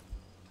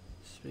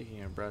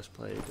 Speaking of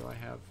breastplate, do I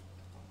have...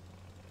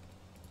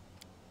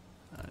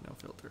 no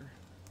filter.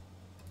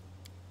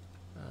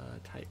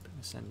 Type in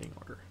ascending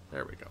order.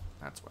 There we go.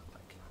 That's what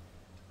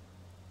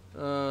I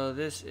like.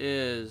 This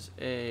is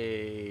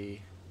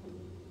a...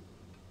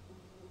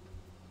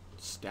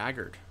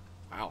 Staggered.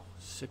 Wow.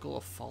 Sickle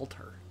of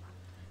Falter.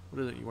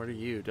 What are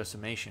you?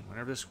 Decimation.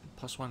 Whenever this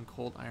 +1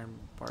 cold iron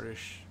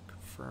bardish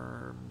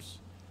confirms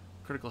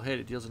critical hit,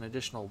 it deals an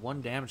additional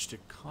 1 damage to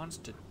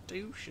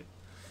Constitution.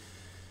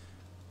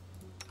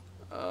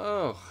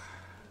 Oh.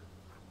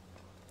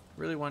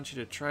 Really want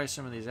you to try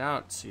some of these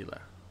out, Sela.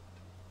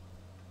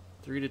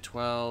 3 to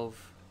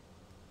 12.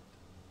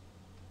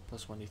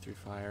 Plus 1d3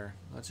 fire.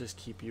 Let's just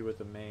keep you with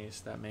the mace.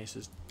 That mace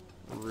is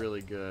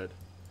really good.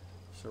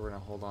 So we're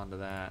going to hold on to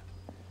that.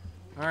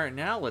 Alright,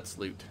 now let's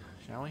loot,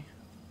 shall we?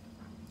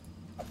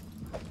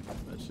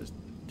 Let's just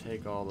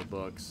take all the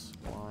books.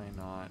 Why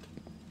not?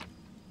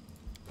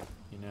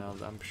 You You know,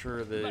 I'm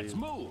sure Let's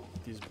move.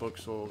 these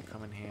books will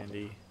come in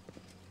handy.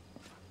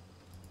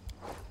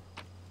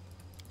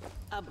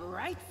 A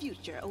bright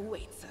future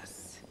awaits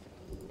us.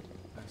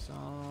 I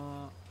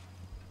saw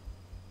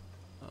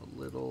a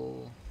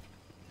little.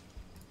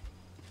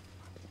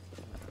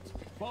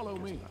 Follow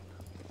me.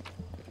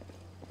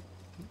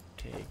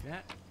 Take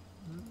that.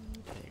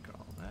 Take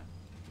all that.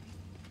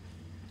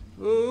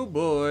 Oh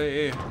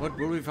boy, what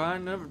will we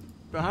find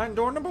behind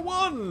door number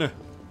 1?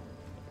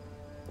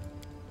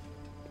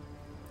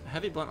 A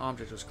heavy blunt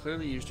object was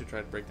clearly used to try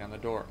to break down the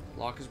door.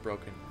 The lock is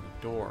broken.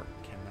 The door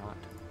cannot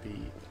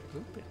be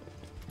opened.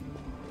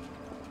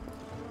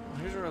 Well,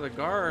 here's where the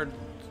guard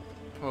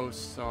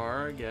posts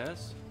are, I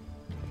guess.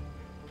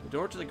 The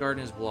door to the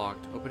garden is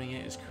blocked. Opening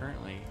it is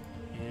currently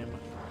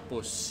impossible.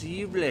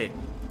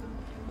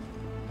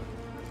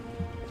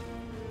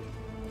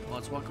 Well,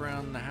 let's walk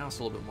around the house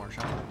a little bit more,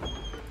 shall we?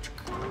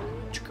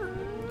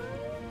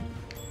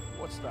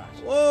 What's that?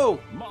 Whoa!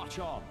 March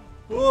on.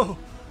 Whoa!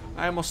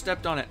 I almost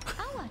stepped on it.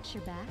 I'll watch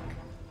your back.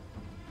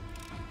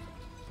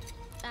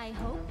 I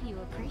hope you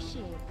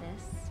appreciate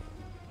this.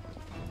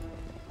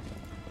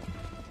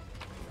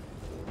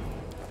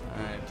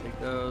 Alright, take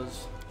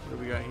those. What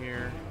do we got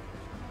here?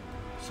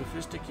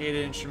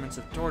 Sophisticated instruments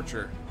of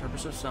torture. The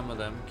purpose of some of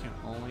them can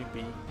only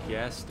be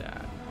guessed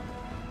at.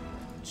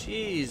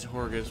 Jeez,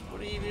 Horgus,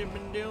 what have you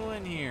been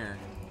doing here?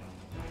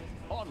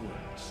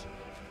 Onwards.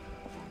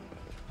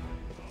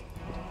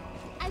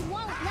 I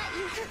won't let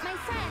you hurt my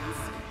friends.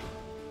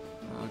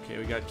 Okay,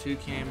 we got 2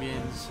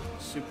 Cambions.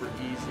 Super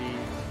easy.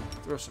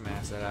 Throw some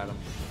acid at them.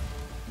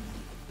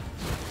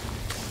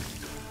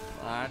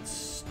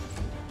 That's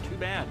too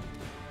bad.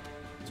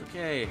 It's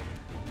okay.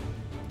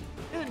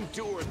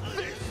 Endure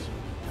this!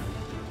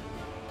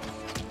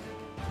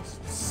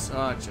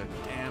 Such a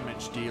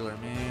damage dealer,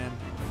 man.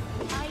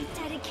 I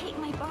dedicate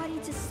my body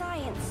to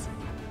science.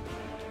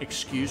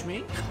 Excuse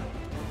me?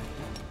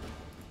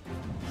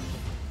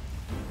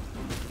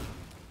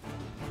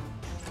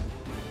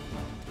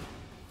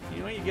 You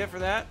know what you get for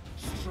that?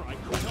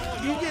 Strike with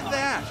all You your get might.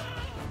 that!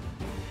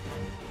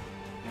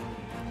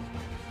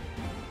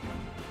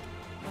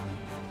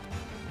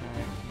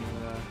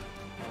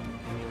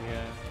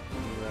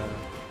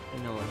 You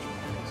know what you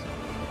want.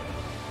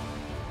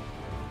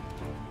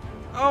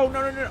 Oh, no,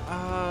 no, no.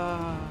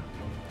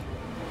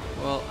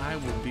 Well, I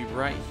will be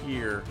right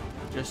here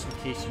just in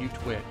case you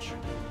twitch.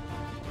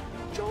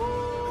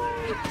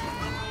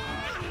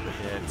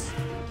 Hits.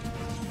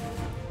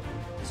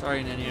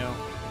 Sorry, Nenio.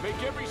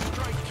 Make every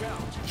strike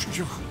count.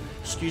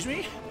 Excuse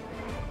me?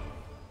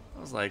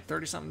 That was like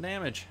 30-something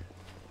damage.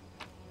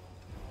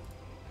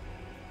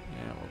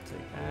 Yeah, we'll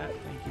take that.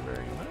 Thank you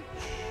very much.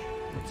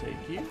 We'll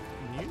take you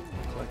and you.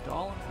 Collect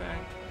all, in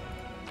fact.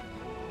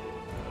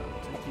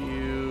 We'll take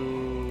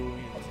you.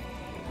 Yeah, take you.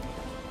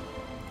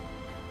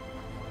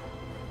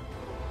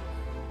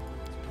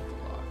 Let's put the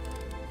lock.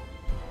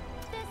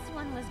 This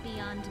one was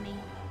beyond me.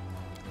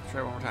 Let's try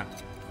it one more time.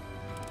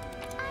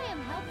 I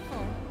am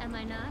helpful, am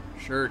I not?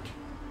 Shirt.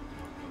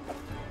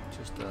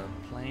 Just a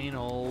plain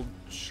old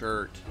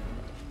shirt.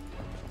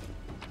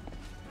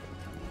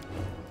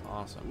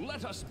 Awesome.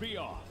 Let us be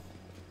off.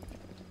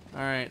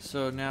 Alright,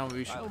 so now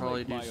we should I'll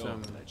probably make do my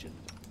own some legend.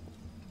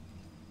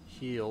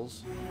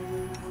 heals.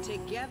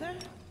 Together,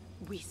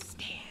 we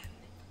stand.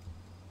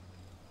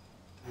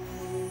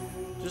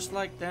 Just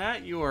like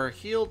that, you are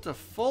healed to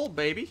full,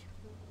 baby.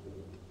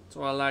 That's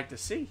what I like to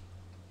see.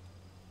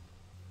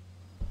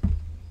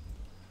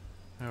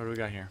 Now, what do we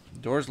got here? The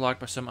door is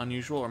locked by some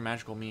unusual or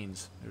magical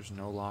means. There's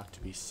no lock to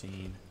be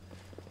seen.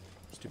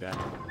 It's too bad.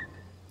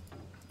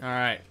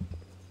 Alright.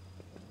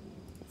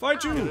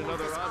 Fight you!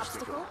 Another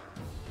obstacle.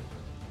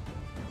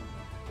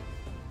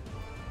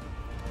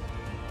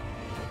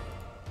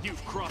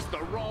 You've crossed the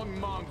wrong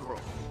mongrel.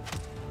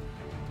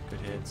 Good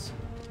hits.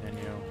 And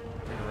you know,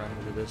 we're gonna run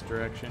into this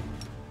direction.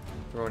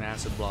 Throw an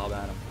acid blob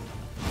at him.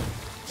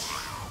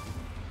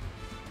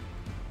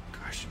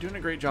 Gosh, you're doing a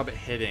great job at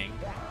hitting.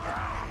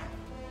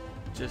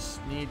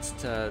 Just needs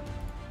to.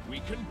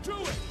 We can do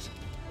it.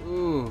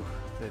 Ooh,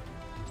 the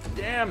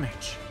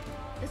damage.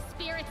 The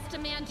spirits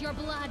demand your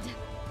blood.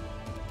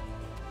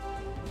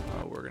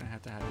 Oh, we're gonna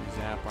have to have you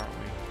zap, aren't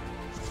we?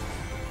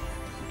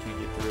 We can't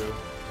get through.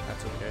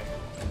 That's okay.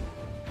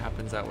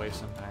 Happens that way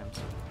sometimes.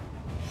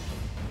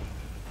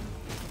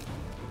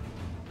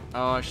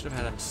 Oh, I should have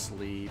had him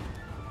sleep.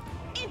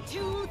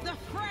 Into the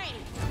fray!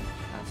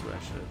 That's what I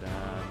should have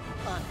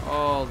done.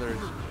 Oh, there's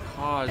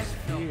cause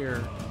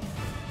here.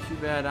 Too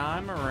bad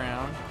I'm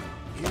around.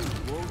 You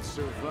won't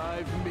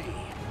survive me.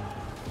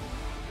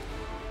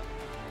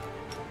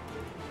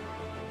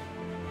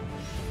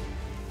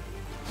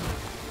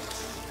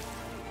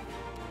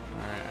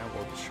 Alright, I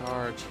will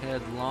charge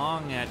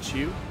headlong at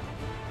you.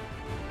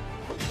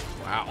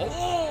 Wow.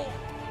 Oh!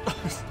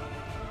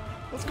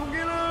 Let's go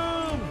get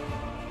him!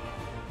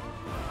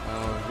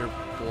 Oh, you're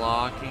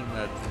blocking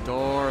the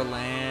door,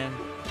 Lan.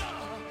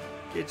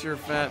 Get your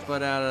fat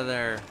butt out of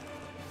there.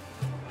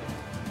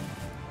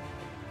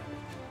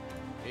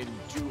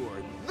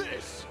 Endure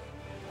this.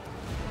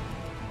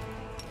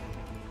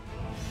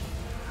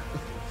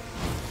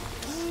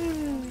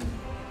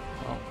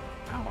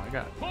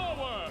 got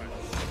Forward!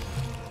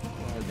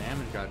 a lot of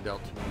damage got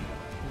dealt to me.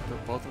 I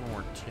think both of them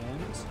were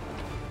 10s.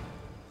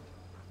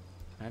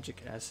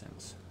 Magic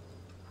essence.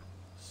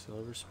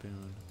 Silver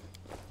spoon.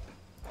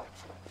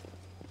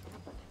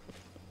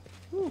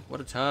 Whew,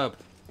 what a tub.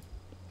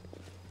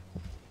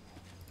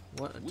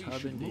 What a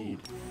tub indeed.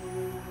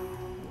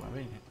 Ooh, I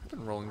mean, I've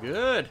been rolling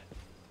good.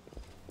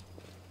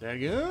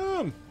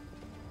 Dadgum.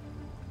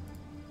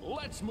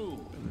 Let's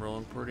move. Been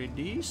rolling pretty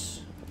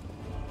decent.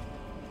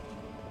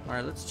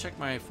 Alright, let's check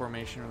my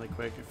formation really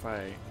quick if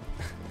I...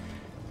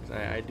 Cause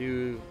I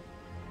do...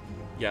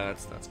 Yeah,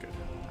 that's good.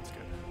 That's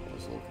good. I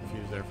was a little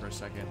confused there for a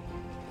second.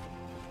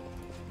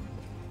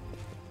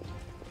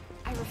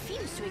 I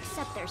refuse to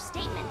accept their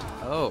statement.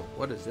 Oh,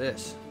 what is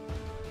this?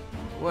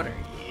 What are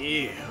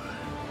you?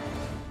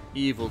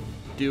 Evil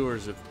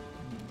doers of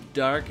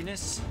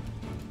darkness?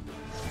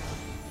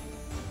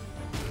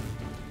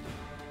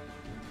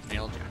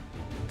 Nailed ya.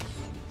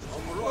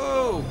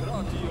 Whoa!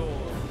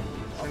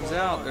 Turns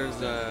out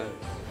there's a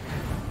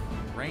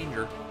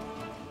ranger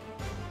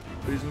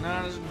who's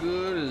not as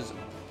good as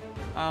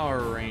our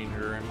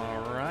ranger, am I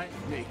right?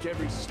 Make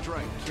every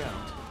strike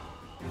count.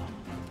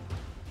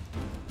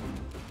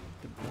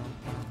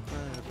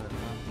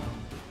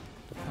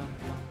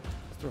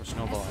 Let's throw a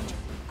snowball at you.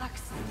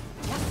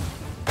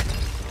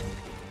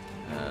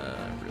 I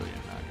really am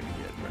not going to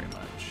get very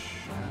much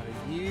out of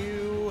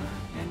you,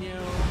 and you.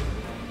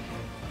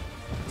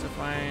 To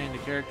find a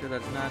character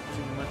that's not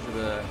too much of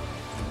a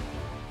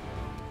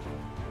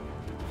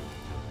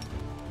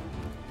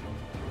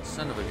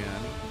son of a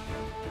gun.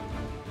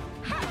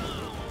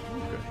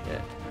 Ooh, good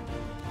hit.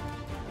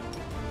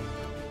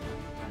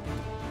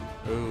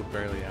 Ooh,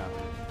 barely out.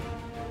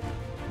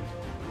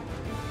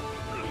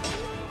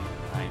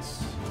 Nice.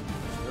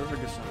 So those are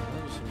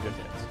some good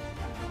hits.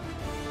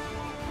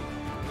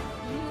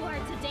 You are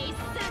today's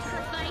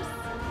sacrifice.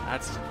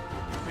 That's, I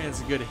mean,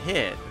 it's a good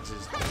hit. It's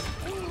just, oh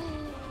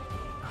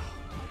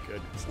my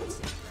goodness, that's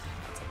a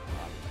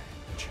lot of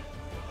damage.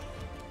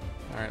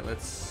 All right,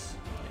 let's,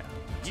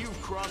 yeah.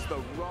 You've crossed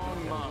the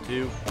wrong line.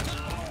 2.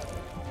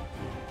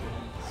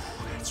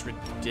 That's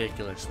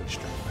ridiculously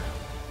strong.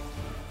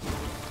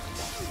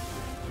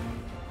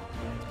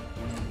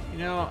 You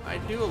know, I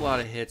do a lot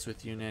of hits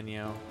with you,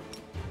 Nenyo,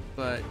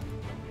 but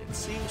it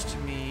seems to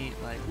me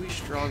like we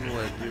struggle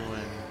at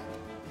doing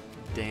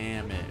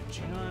damage.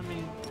 You know what I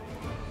mean?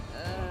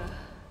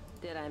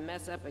 Did I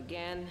mess up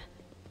again?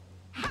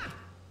 A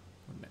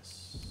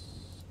miss.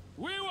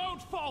 We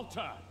won't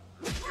falter.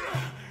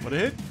 What a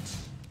hit!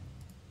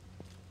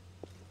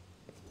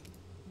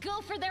 Go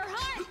for their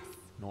hearts.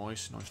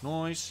 Nice, nice,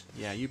 nice.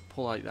 Yeah, you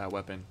pull out that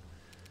weapon.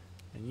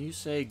 And you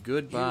say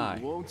goodbye.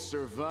 You won't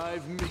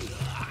survive me.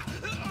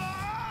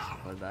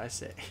 What did I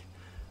say?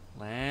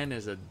 Lan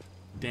is a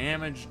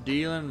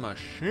damage-dealing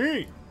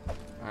machine.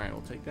 Alright,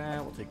 we'll take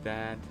that, we'll take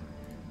that.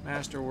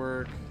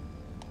 Masterwork.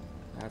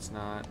 That's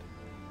not.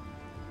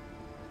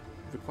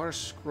 Requires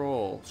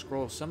scroll.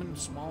 Scroll, summon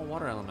small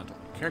water elemental.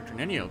 Character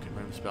Nenyo can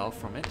run a spell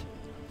from it.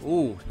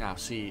 Ooh, now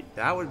see,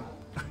 that would...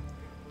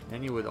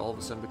 Nenyo would all of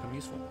a sudden become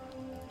useful.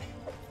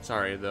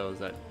 Sorry, those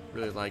that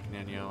really like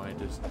Nenyo, I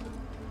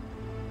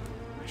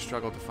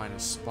struggle to find a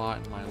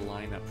spot in my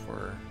lineup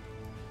for...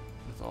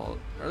 With all...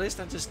 Or at least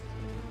I just...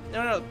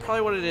 No,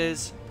 probably what it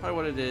is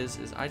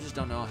I just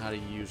don't know how to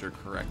use her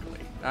correctly.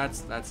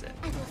 That's it.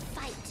 I will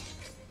fight.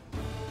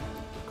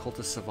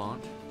 Cultist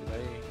Savant. Did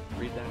I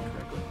read that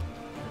correctly?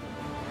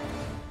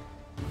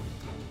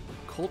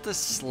 Cultist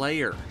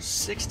Slayer.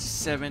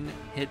 67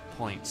 hit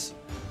points.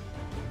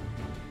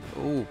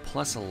 Oh,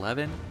 plus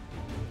 11.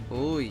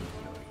 Oy.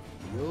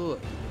 Oy.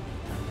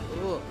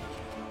 Oy.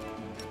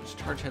 Just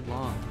charge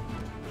headlong.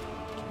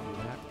 Can't do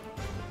that.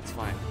 It's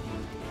fine. I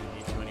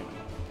need to anyway.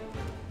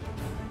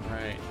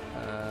 Alright,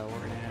 we're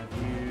gonna have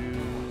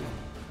you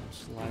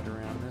slide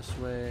around this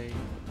way.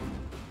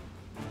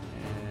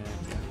 And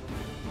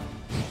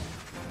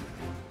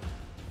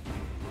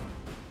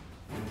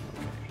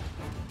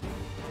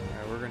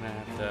alright, we're gonna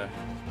have to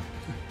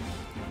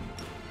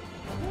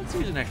let's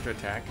use an extra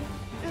attack.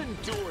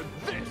 Endure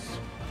this.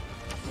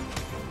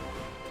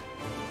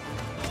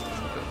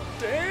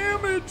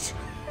 Damage!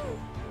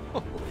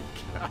 Holy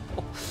cow.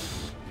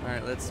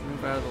 Alright, let's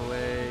move out of the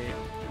way.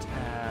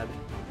 Tad.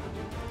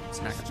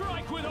 Smack him.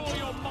 Strike with all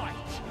your might.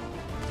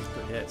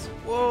 Good hits.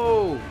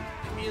 Whoa!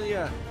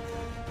 Camellia!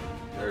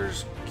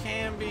 There's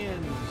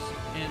Cambions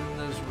in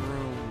this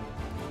room.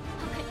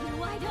 I'll cut you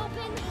wide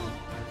open.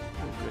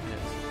 Oh, good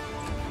hits.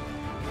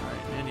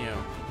 Alright, Nenyo.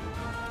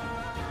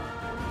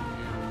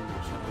 You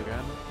son of a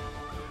gun.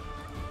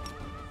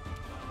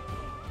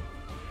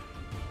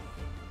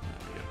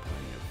 We got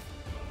plenty of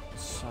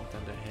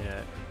something to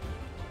hit.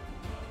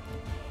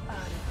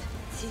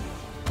 Ooh, 2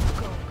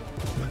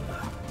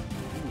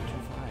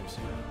 5s.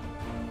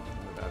 Not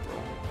a bad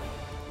roll.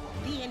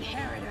 The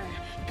inheritor,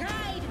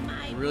 guide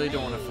my I really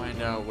don't want to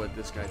find out what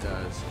this guy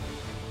does,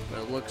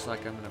 but it looks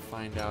like I'm going to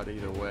find out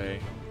either way.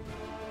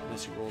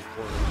 Unless he rolls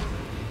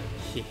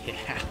poorly.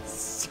 Yeah,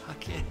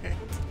 suck it.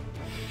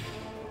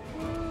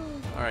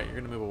 Alright, you're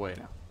going to move away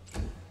now.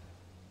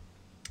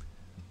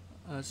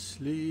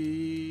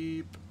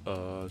 Asleep.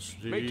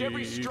 Asleep. Make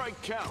every strike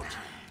count.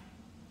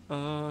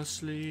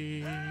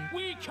 Asleep.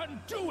 We can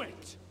do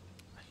it!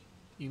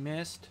 You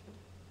missed.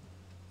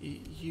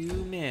 You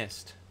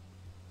missed.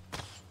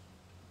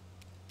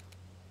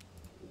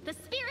 The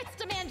spirits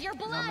demand your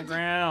He's on the blood!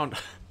 ground.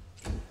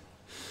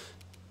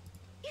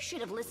 You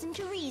should have listened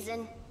to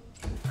reason.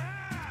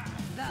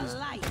 The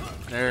light.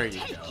 There you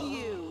Take go.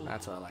 you.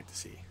 That's what I like to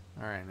see.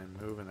 All right, and then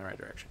move in the right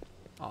direction.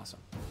 Awesome.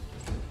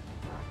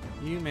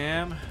 You,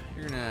 ma'am,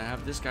 you're gonna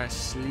have this guy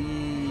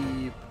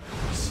sleep.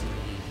 Sleep.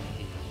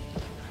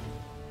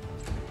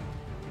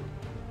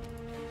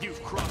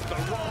 You've crossed the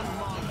wrong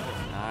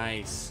mongrel.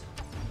 Nice.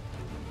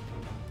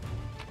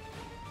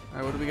 All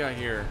right, what do we got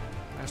here?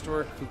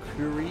 Master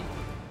Kukuri,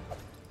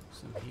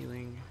 some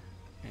healing,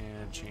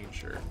 and chain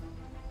shirt.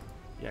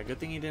 Yeah, good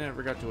thing he didn't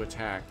ever got to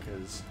attack,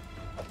 because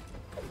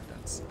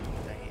that's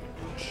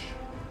damage.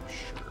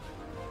 Sure.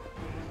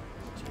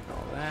 Take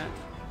all that.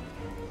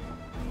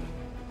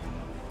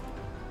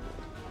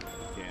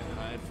 Can't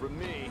hide from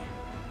me.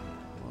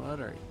 What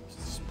are you?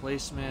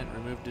 Displacement,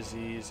 remove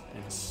disease,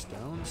 and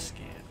stone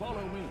scan.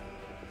 Follow me.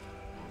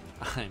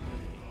 I mean,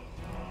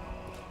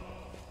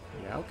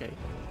 yeah, okay.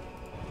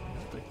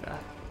 I'll take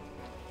that.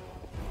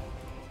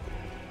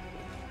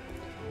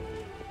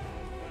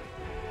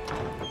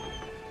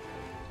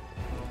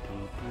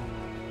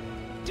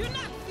 Do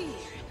not fear.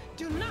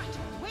 Do not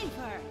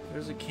waver.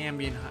 There's a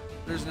Cambion.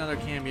 There's another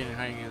Cambion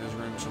hiding in this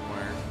room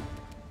somewhere.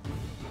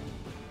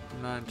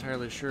 I'm not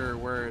entirely sure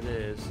where it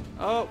is.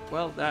 Oh,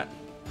 well, that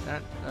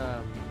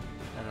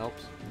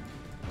helps.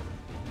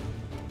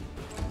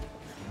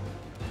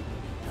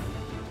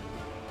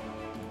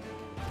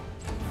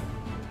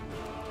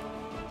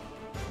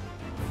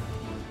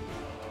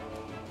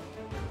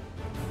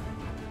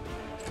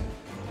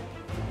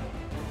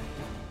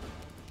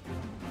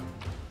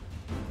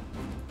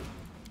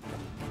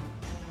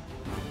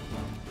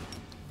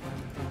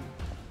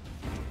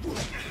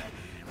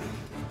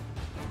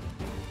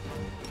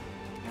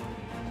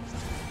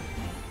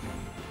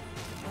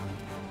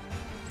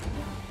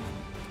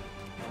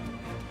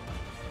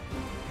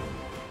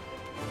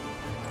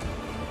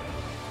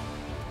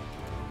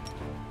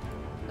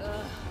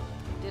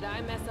 Did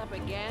I mess up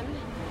again?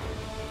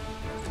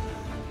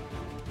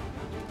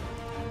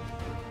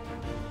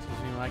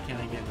 Excuse me, why can't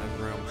I get in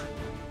the room?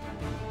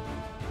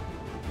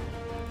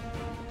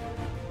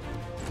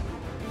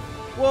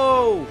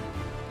 Whoa!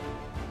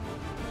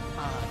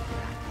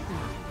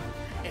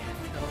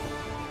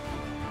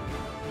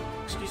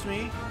 Excuse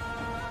me?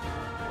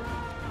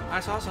 I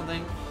saw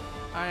something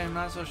I am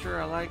not so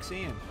sure I like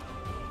seeing.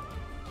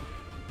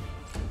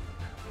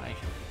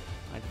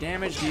 My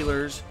damage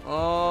dealers.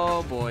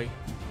 Oh boy.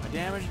 My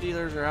damage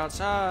dealers are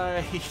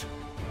outside.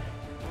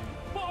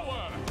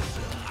 Forward!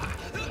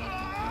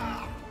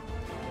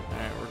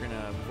 Alright, we're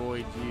gonna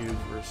avoid you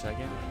for a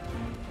second.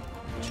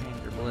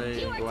 Change your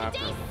blade, You are go after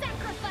today's him.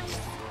 sacrifice!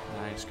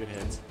 Nice, good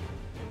hits.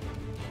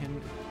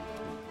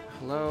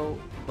 Hello,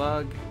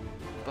 bug.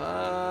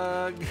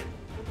 Bug.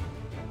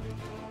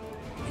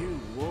 You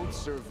won't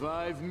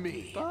survive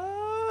me.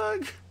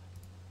 Bug.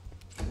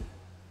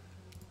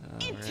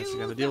 We're actually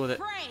gonna deal with it.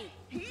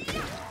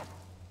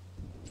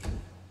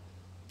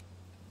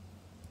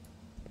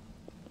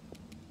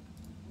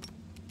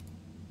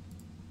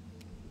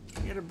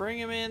 You gotta bring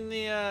him in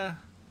the,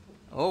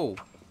 Oh.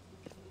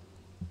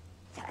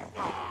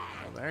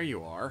 Well, there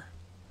you are.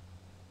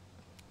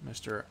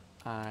 Mr.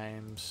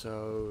 I'm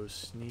so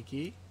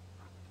sneaky.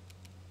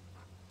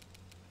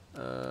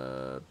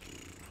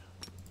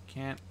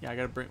 Can't. Yeah, we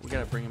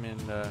gotta bring him in.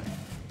 All right.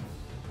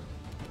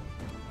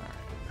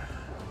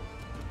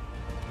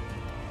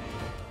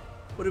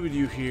 What do we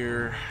do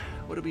here?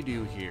 What do we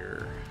do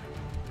here?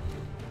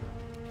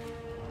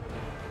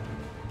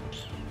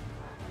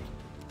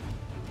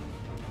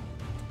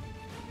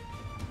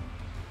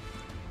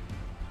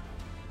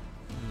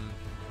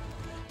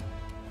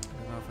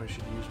 I don't know if I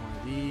should use one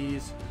of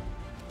these.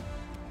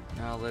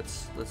 Now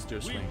let's do a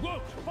We swing.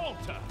 won't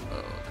falter!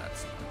 Oh,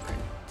 that's not great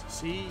to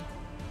see.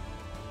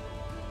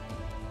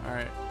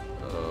 Alright.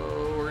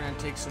 Oh, we're gonna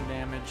take some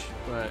damage,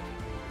 but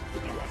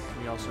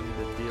we also need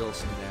to deal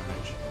some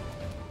damage.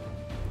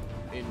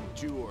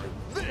 Endure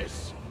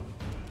this!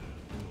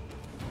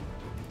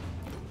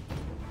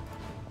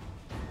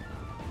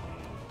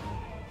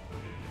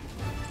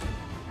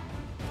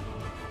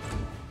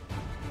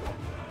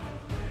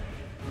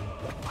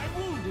 I'm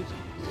wounded!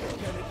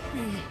 Can it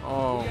be?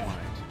 Oh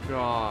my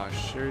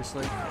gosh,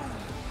 seriously?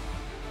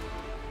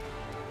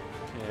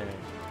 Okay.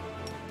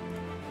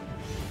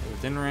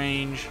 Within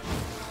range.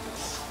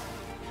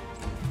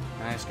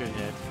 Nice, good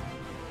hit.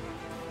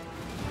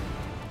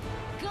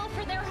 Go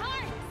for their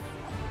hearts!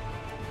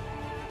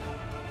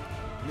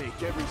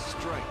 Make every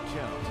strike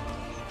count.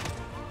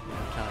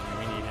 I'm telling you,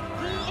 we need him The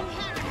around.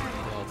 inheritor!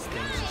 Or else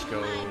things just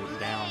go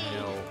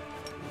downhill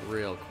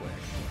real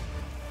quick.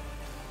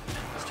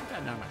 It's too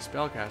bad none of my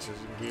spellcasters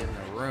can get in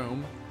the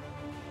room.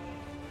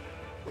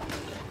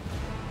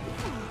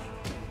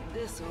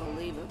 This will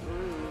leave a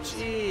bruise.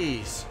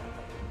 Jeez.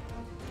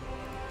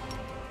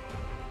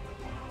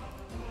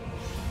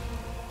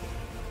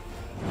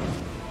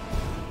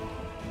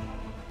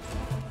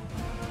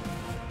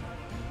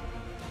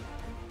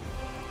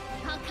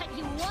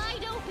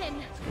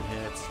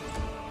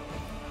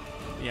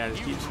 Yeah,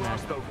 just keep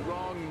crossed smacking. the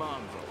wrong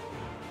mongrel.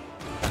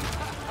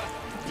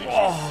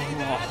 Oh,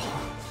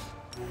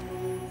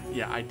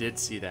 yeah, I did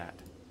see that.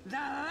 The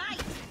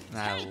light. And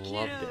I Take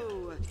loved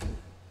you. it.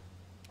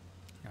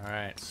 All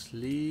right,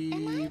 sleep.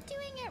 Am I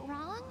doing it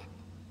wrong?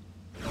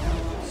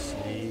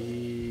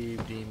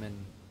 Sleep,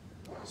 demon.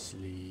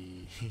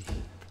 Sleep.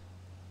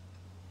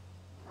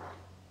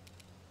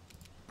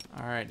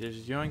 All right,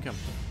 there's Yoinkum.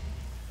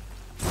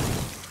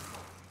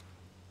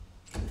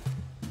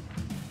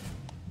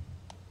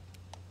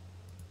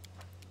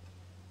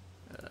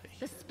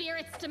 The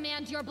spirits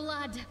demand your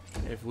blood.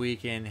 If we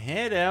can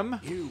hit him.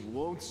 You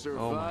won't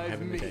Oh my survive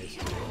heavenly me. days.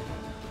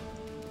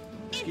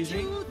 Excuse me?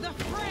 Into the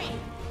fray.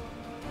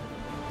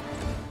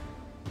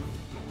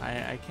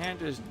 I can't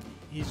just.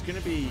 He's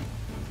gonna be.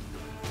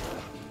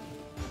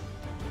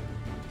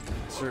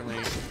 Certainly.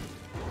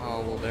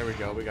 Oh, well, there we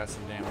go. We got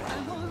some damage.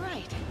 I'm all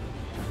right.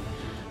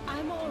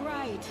 I'm all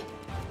right.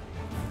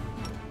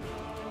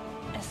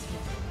 Yes.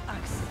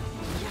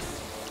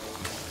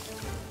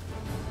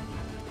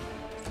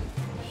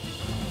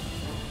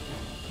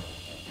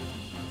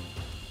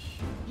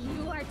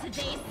 You are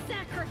today's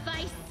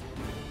sacrifice.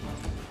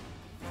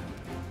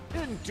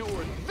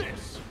 Endure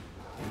this.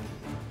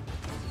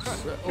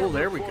 Oh,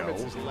 there we go.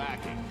 Performance is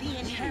lacking. The You are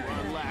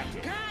inheritor.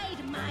 lacking.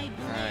 Guide my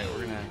blade. Alright,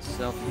 we're gonna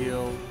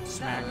self-heal.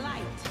 Smack. The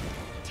light.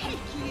 Take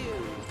you.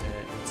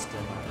 Okay, it's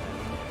still not dead.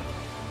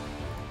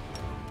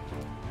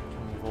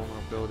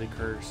 Vulnerability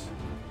curse.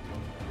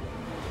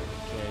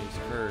 Okay, he's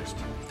cursed.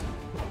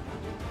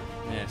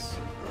 Miss.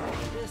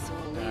 This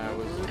will leave That a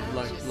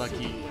was bruised lucky.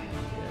 city.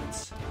 Yes.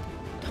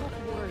 Don't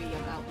worry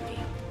about me.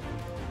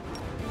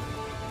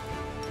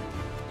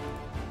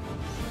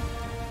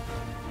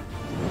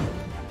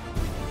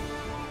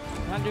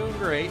 Not doing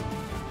great.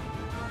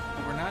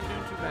 But we're not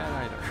doing too bad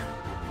either.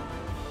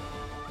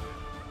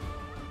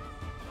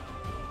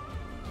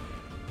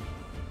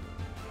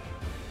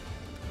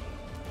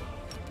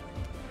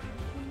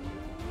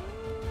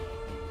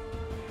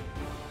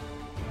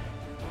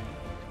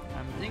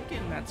 I'm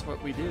thinking that's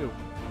what we do.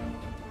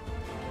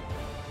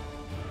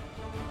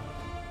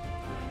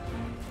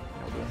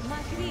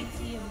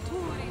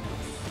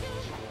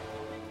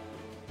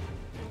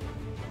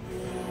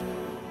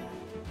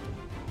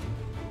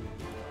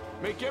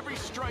 Make every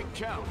strike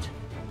count.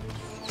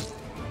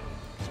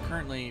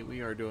 Currently,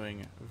 we are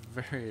doing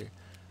a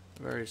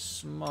very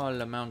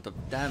small amount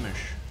of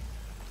damage.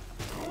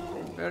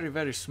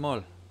 Very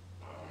small.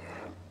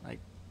 Like,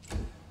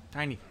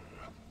 tiny.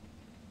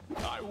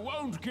 I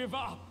won't give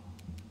up.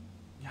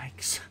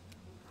 Yikes.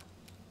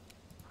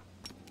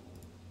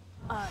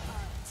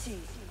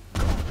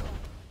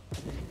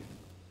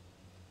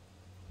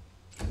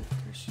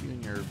 There's you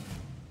and your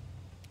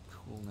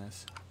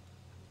coolness.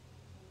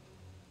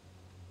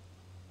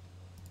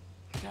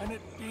 Can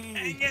it be?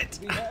 Dang it!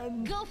 The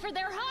end? Go for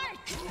their heart.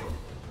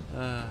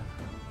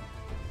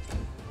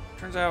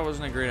 Turns out it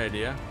wasn't a great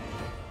idea.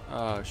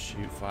 Oh,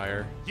 shoot,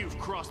 fire. You've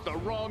crossed the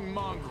wrong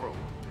mongrel.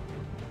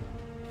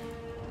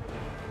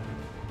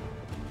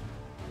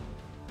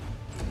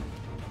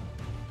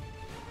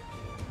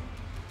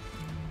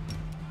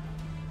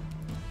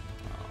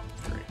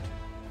 Oh, great.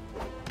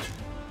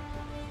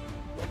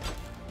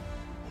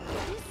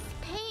 This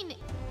pain is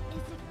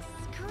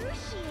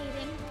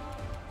excruciating.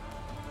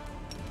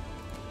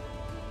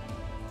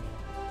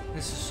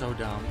 This is so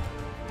dumb.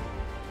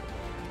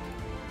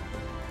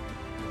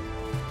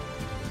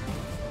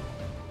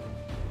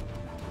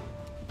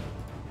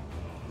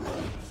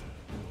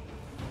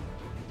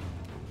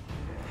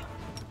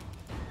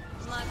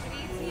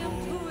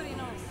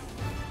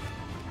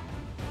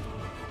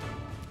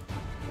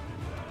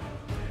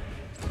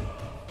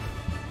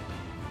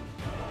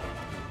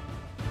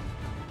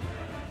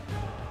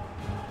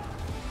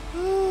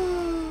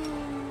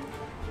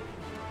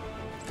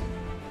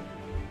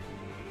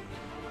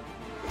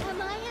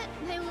 Am I at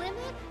my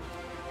limit?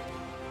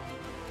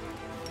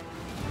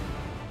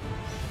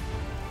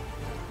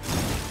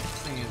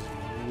 This thing is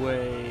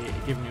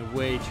giving me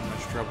way too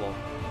much trouble.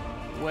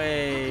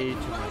 Way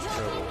too much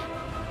trouble.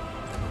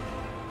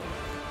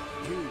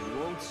 You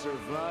won't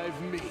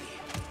survive me.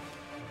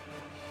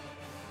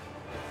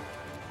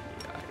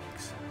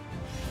 Yikes.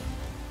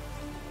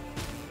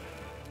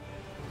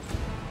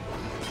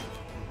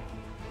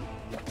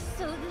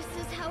 So this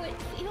is how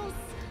it feels.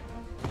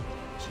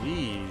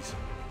 Jeez.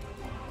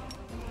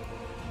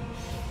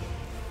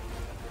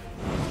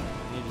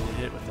 Needed to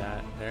hit with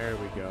that. There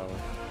we go.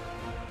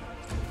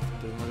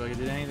 Doesn't look like it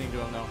did anything to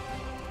him though.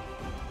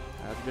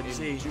 That's good to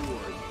see. Endure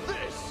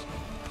this.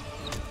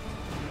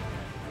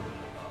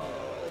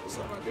 It's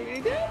not doing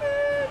any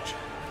damage.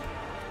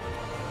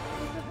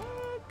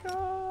 What the heck,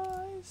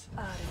 guys?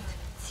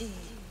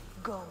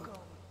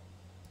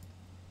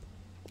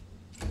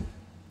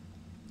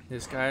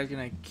 This guy's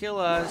gonna kill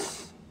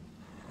us,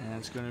 and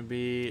it's gonna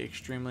be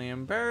extremely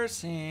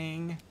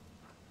embarrassing.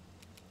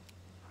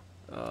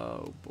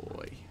 Oh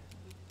boy.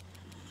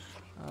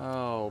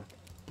 Oh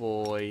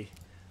boy.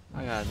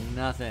 I got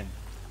nothing.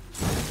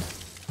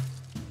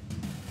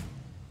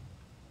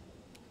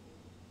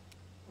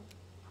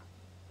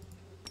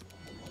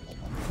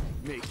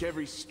 Make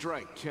every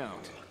strike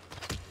count.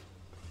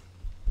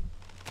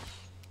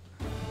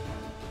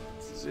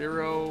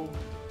 0.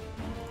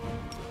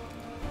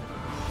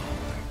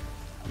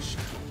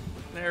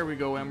 There we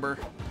go, Ember.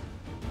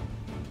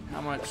 How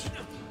much?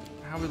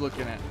 How are we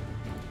looking at?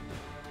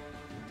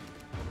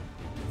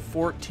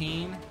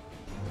 14?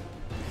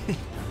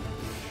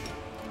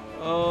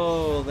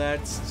 Oh,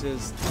 that's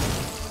just...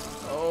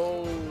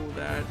 Oh,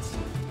 that's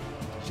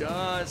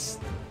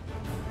just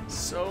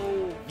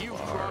so You've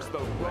far crossed the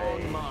away.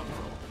 wrong mongrel.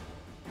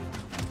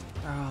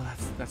 Oh,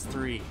 that's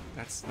 3.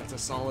 That's a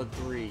solid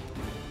 3.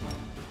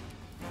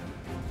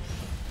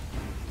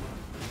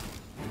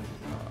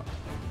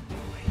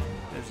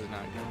 This is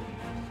not good.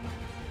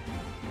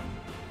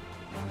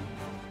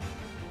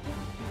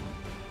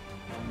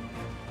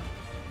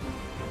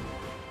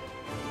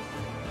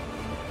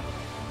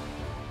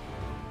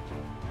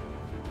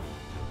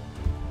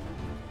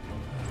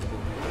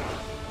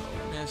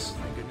 Miss,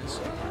 thank goodness.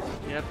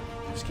 Yep,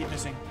 just keep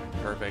missing.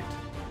 Perfect.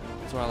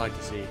 That's what I like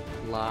to see.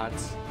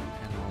 Lots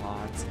and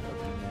lots of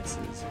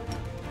misses.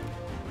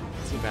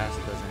 Let's see if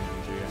acid does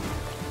anything to you.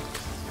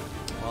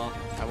 Well,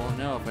 I won't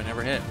know if I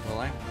never hit, will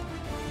I?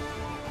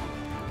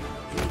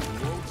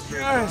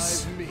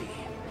 Yes! Me.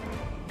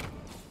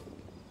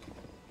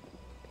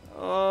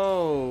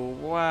 Oh,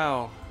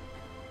 wow.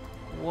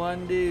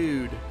 One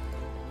dude.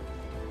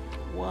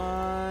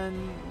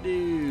 One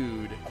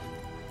dude.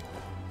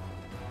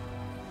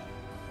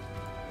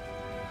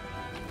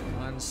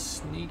 One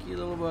sneaky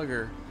little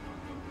bugger.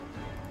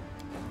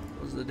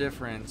 What was the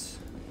difference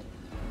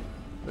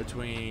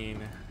between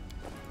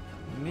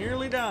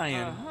nearly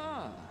dying?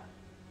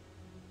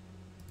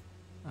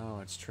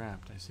 Oh, it's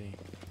trapped, I see.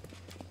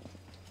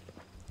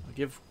 I'll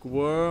give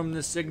Worm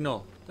the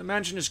signal. The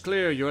mansion is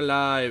clear, you're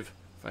alive.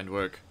 Find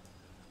work.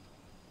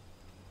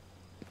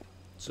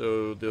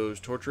 So, those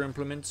torture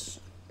implements?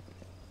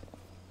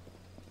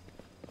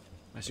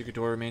 My secret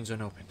door remains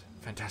unopened.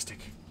 Fantastic.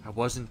 I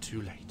wasn't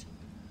too late.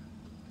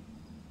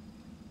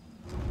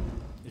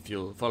 If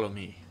you'll follow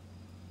me.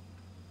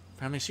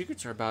 Family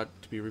secrets are about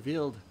to be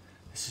revealed.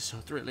 This is so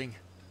thrilling.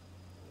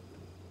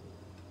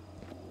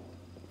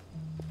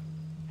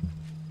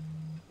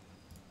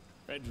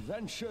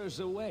 Adventures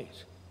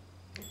await.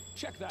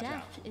 Check that out.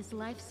 Death is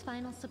life's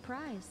final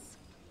surprise,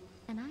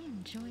 and I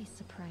enjoy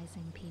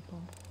surprising people.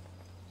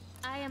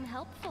 I am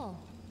helpful,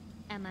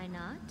 am I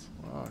not?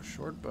 Oh,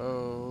 short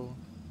bow.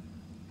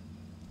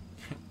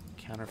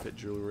 Counterfeit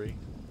jewelry.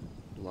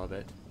 Love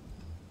it.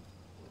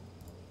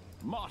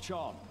 March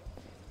on.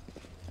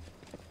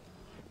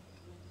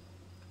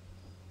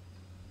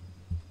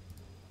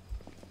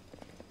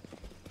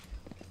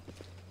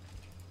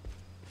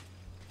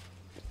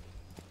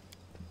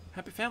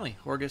 Happy family.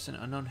 Horgus, an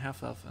unknown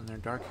half-elf, and their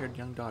dark-haired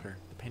young daughter.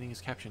 The painting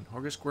is captioned,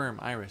 Horgus, Worm,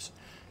 Iris,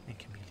 and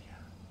Camellia.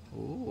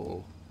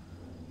 Ooh.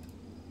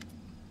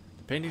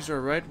 The paintings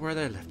are right where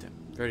they left them.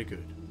 Very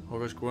good.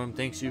 Horgus Worm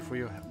thanks you for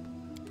your help.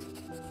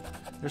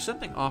 There's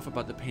something off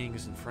about the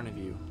paintings in front of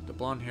you. The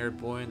blonde-haired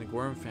boy in the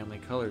Worm family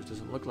colors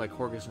doesn't look like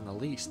Horgus in the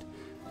least.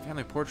 The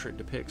family portrait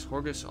depicts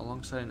Horgus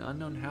alongside an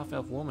unknown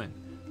half-elf woman,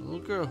 a little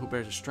girl who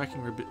bears a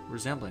striking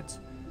resemblance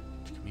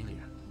to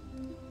Camellia.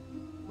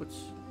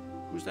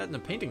 Who's that in the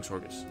paintings,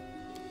 Horgus?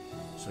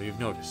 So you've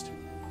noticed.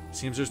 It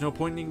seems there's no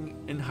point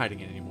in hiding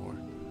it anymore.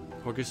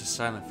 Horgus is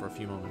silent for a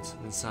few moments,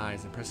 then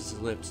sighs and presses his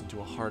lips into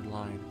a hard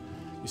line.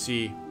 You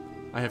see,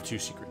 I have 2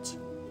 secrets.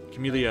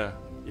 Camellia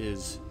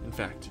is, in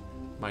fact,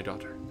 my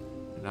daughter,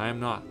 and I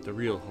am not the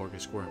real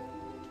Horgus Worm.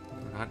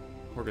 You're not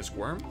Horgus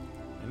Worm?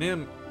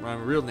 My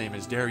real name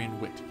is Darian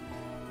Witt.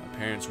 My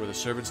parents were the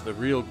servants of the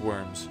real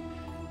Worms.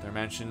 Their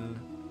mansion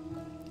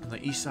on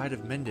the east side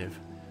of Mendiv.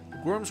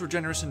 The Worms were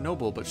generous and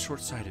noble, but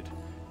short-sighted.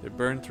 They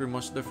burned through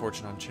most of their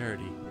fortune on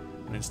charity,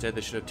 when instead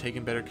they should have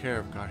taken better care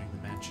of guarding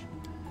the mansion.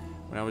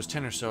 When I was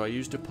 10 or so, I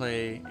used to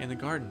play in the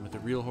garden with a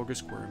real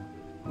Horgus Worm,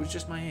 who was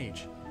just my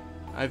age.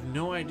 I have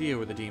no idea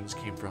where the demons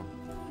came from.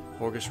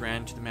 Horgus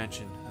ran to the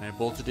mansion, and I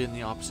bolted in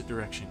the opposite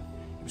direction.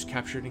 He was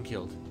captured and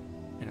killed,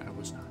 and I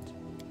was not.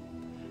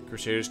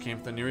 Crusaders came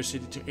from the nearest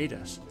city to aid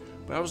us,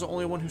 but I was the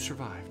only one who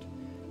survived.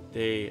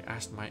 They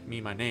asked me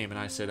my name, and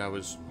I said I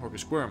was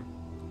Horgus Worm.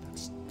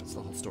 That's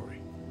the whole story.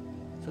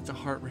 Such a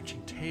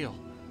heart-wrenching tale.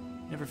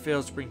 Never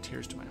fails to bring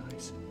tears to my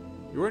eyes.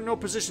 You are in no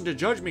position to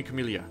judge me,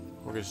 Camellia.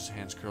 Horgus'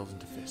 hands curled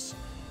into fists,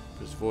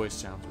 but his voice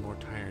sounds more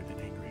tired than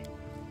angry.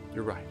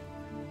 You're right.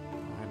 No,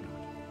 I'm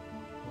not.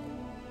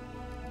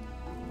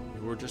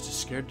 You were just a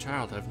scared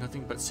child. I have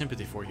nothing but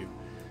sympathy for you.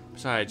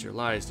 Besides, your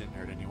lies didn't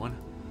hurt anyone.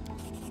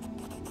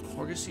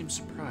 Horgus seemed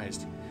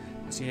surprised,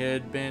 as he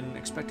had been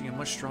expecting a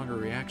much stronger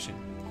reaction.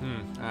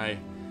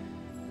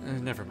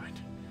 Never mind.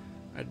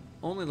 I'd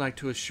only like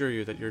to assure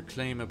you that your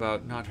claim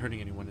about not hurting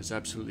anyone is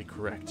absolutely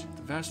correct.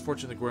 The vast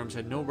fortune of the Worms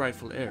had no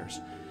rightful heirs.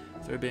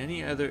 If there had been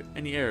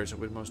any heirs, I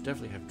would most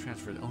definitely have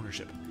transferred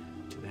ownership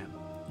to them.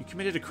 You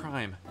committed a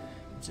crime,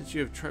 and since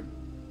you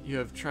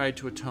have tried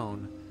to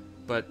atone,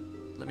 but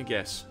let me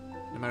guess,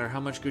 no matter how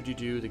much good you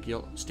do, the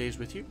guilt stays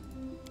with you?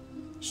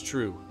 It's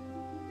true.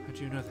 How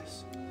do you know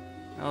this?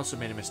 I also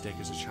made a mistake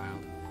as a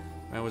child.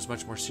 Mine was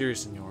much more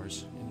serious than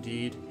yours,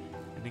 indeed,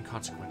 and in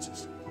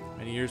consequences.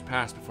 Many years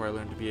passed before I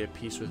learned to be at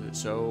peace with it,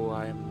 so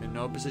I am in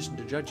no position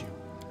to judge you.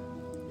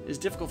 It is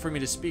difficult for me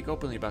to speak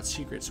openly about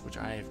secrets which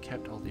I have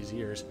kept all these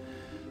years.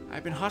 I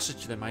have been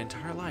hostage to them my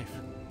entire life.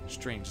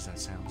 Strange as that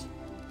sounds.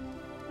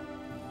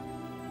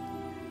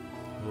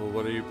 Well,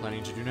 what are you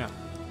planning to do now?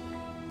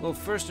 Well,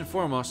 first and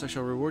foremost, I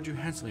shall reward you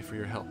handsomely for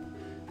your help.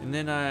 And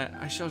then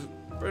I shall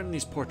burn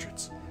these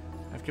portraits.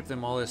 I've kept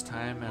them all this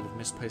time out of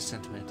misplaced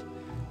sentiment,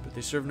 but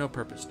they serve no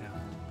purpose now.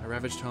 My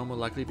ravaged home will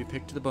likely be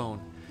picked to the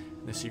bone,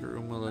 and the secret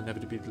room will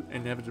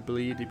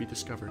inevitably be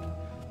discovered.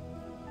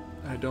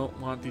 I don't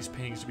want these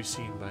paintings to be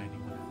seen by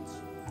anyone else.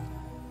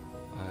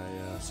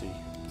 I see.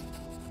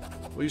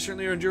 Well, you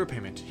certainly earned your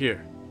payment.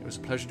 Here, it was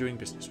a pleasure doing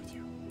business with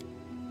you.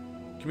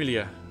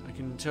 Camellia, I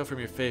can tell from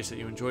your face that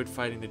you enjoyed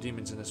fighting the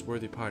demons in this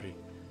worthy party.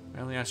 I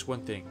only ask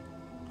one thing.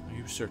 Are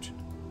you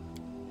certain?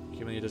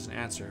 Camellia doesn't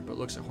answer, but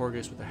looks at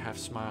Horgus with a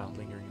half-smile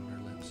lingering on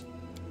her lips.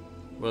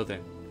 Well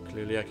then,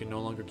 clearly I can no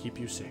longer keep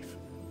you safe.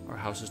 Our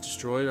house is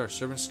destroyed, our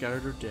servants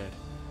scattered or dead.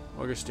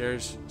 Horgus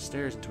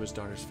stares into his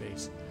daughter's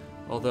face,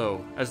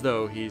 as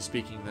though he is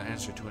speaking the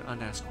answer to an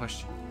unasked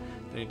question.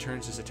 Then he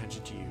turns his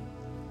attention to you.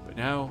 But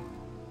now,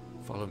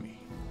 follow me.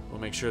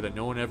 We'll make sure that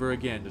no one ever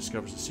again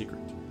discovers the secret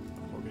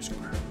of Horgus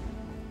Square.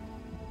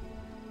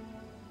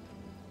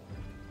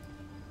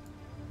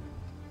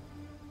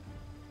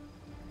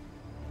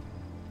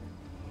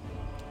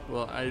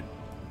 Well, I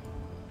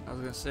was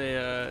gonna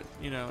say,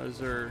 you know, is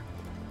there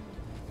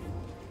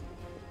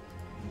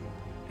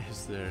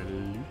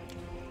loot?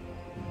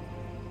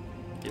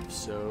 If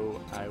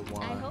so, I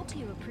want. I hope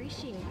you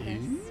appreciate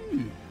this.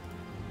 Ooh.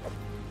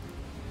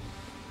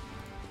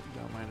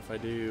 Don't mind if I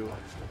do.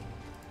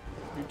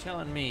 You're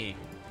telling me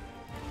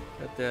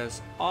that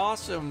this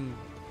awesome,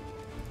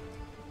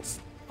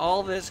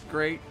 all this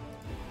great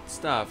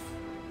stuff,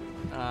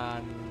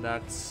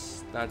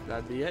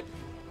 that'd be it?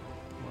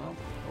 Well,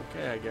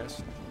 okay, I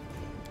guess.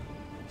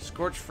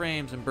 Scorched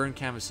frames and burned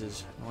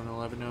canvases. No one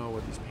will ever know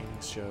what these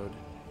paintings showed.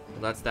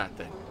 Well, that's that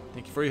then.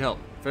 Thank you for your help.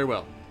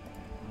 Farewell.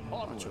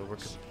 Watch over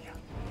Camellia.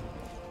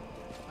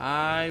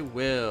 I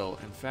will.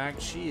 In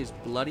fact, she is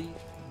bloody,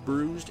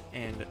 bruised,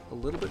 and a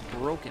little bit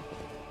broken.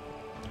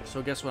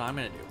 So guess what I'm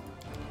gonna do?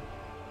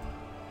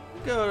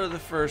 Go to the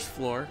first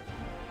floor,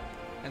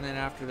 and then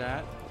after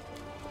that,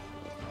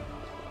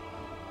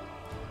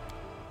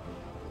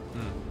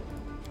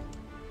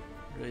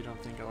 really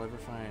don't think I'll ever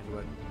find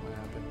what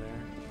happened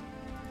there.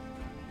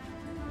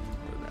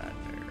 Put that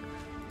there.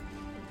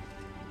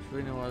 There's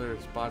really no other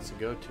spots to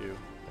go to.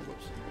 Oh,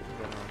 whoops, I'm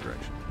going the wrong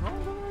direction. Oh,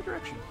 I'm going the right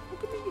direction.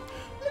 Look at me!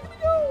 Look at me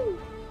go!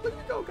 Look at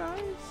me go,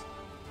 guys!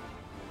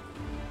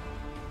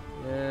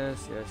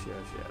 Yes, yes,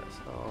 yes, yes.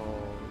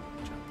 Oh,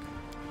 junk.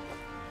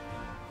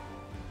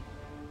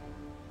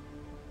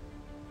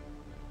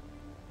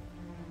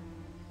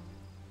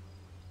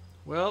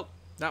 Well,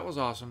 that was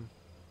awesome.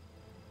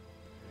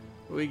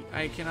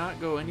 I cannot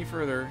go any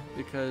further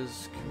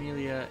because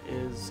Camellia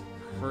is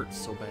hurt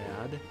so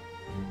bad.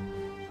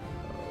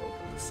 Oh,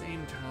 but at the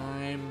same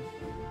time,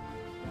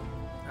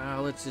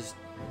 let's just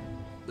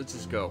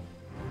go.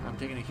 I'm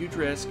taking a huge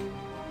risk.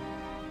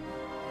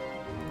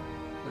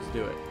 Let's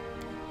do it.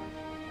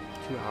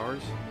 2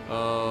 hours?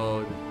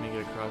 Oh, to make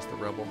it across the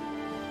rubble.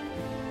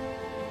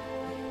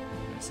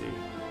 I see.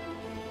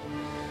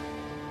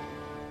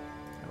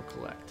 I'll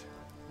collect.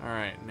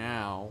 Alright,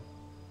 now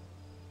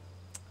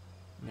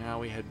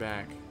we head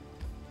back.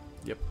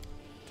 Yep.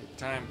 Take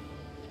time.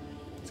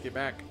 Let's get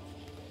back.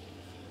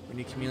 We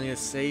need Camellia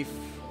safe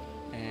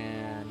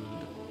and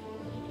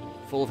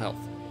full of health.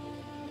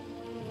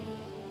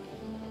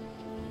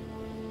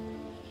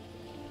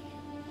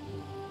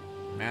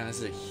 Man,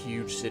 this is a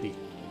huge city.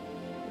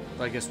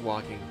 I guess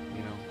walking,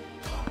 you know.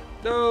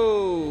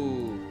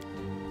 No!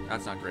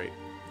 That's not great.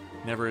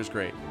 Never is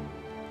great.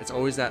 It's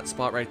always that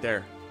spot right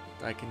there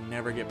that I can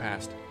never get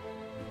past.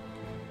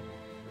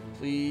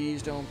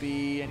 Please don't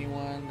be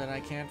anyone that I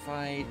can't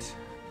fight.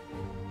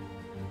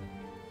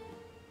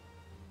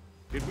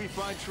 Did we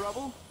find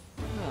trouble?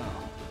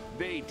 No,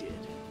 they did.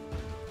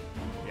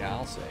 Yeah,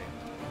 I'll say.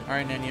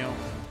 Alright, Nenyo.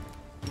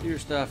 Do your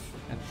stuff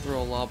and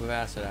throw a lob of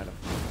acid at him.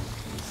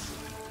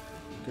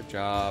 Good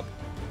job.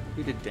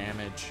 You did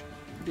damage.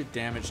 You did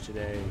damage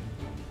today.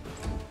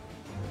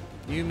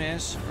 You,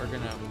 miss, are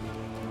gonna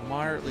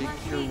moderately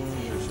cure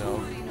wound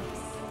yourself.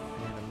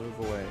 And move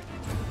away.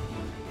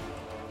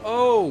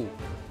 Oh!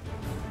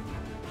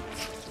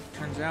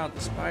 Turns out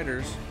the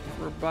spiders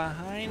were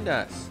behind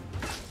us.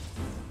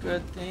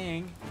 Good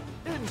thing.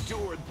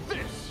 Endure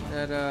this.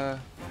 That,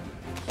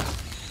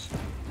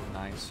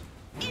 nice.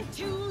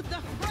 Into the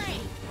fray!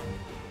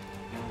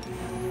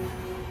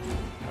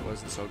 That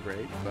wasn't so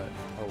great, but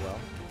oh well.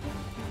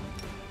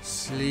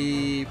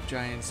 Sleep,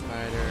 giant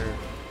spider.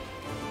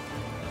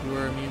 You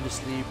are immune to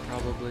sleep,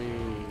 probably.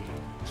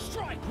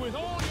 Strike with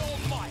all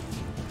your might.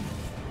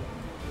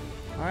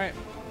 Alright.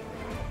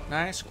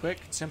 Nice, quick,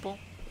 simple.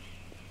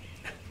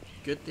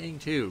 Good thing,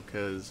 too,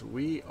 because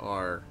we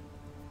are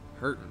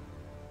hurting.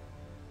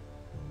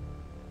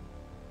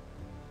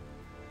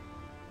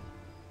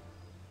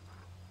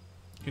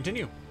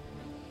 continue.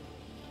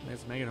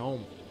 Let's make it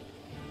home.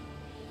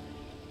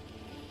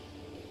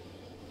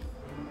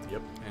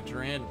 Yep,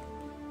 enter in.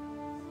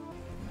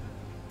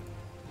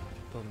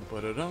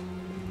 Bum-ba-da-dum.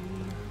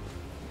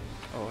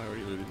 Oh, I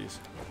already looted these.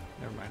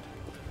 Never mind.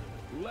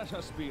 Let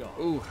us be off.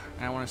 Ooh,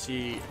 and I want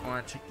to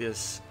take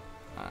this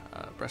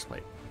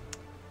breastplate.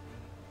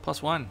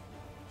 +1.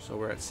 So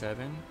we're at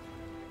 7.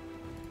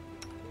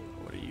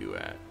 What are you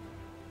at?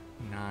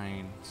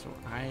 9. So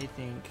I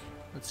think,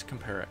 let's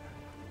compare it.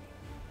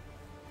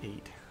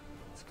 8.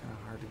 It's kind of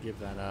hard to give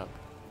that up.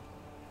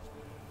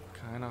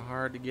 Kind of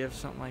hard to give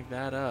something like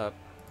that up.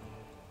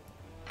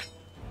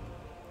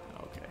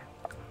 Okay.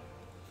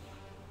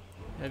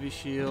 Heavy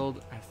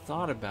shield. I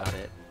thought about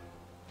it.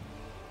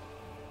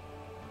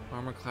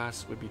 Armor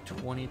class would be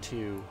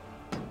 22.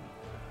 20.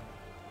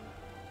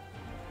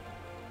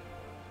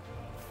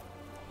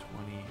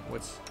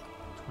 What's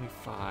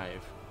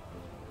 25?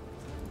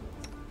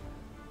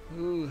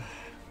 Ooh,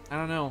 I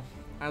don't know.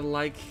 I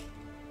like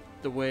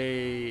the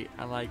way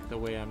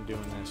I'm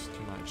doing this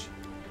too much.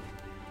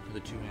 For the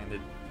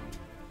two-handed,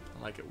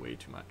 I like it way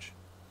too much.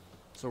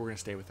 So we're gonna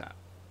stay with that.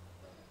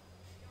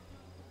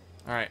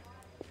 All right,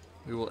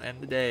 we will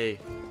end the day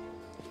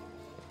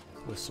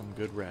with some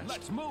good rest.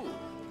 Let's move.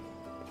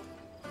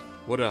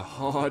 What a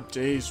hard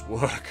day's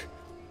work.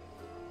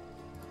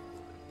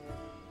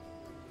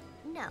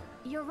 No,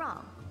 you're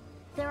wrong.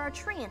 There are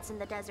treants in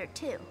the desert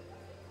too.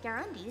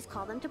 Garundis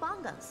call them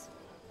tobongos.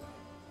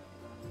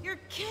 You're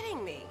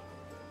kidding me.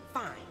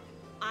 Fine,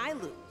 I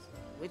lose,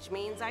 which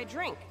means I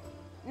drink.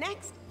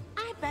 Next,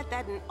 I bet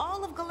that in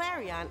all of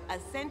Galarion, a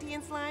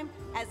sentient slime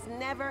has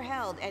never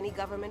held any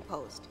government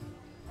post.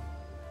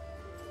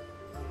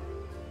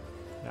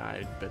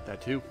 I'd bet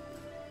that too.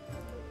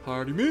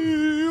 Hearty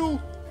meal!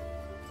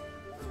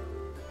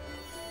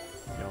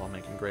 Y'all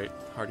making great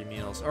hearty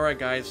meals. Alright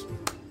guys,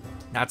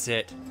 that's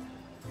it.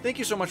 Thank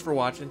you so much for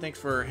watching. Thanks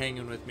for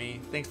hanging with me.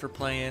 Thanks for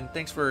playing.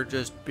 Thanks for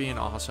just being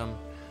awesome.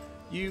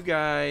 You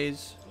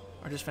guys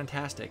are just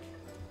fantastic.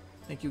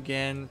 Thank you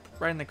again.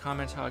 Write in the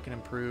comments how I can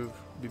improve,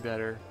 be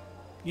better.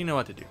 You know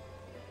what to do.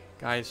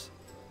 Guys,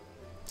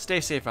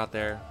 stay safe out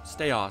there.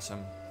 Stay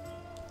awesome.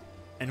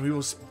 And we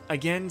will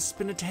again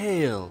spin a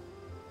tale.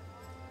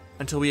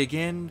 Until we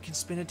again can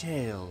spin a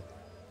tale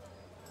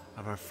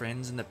of our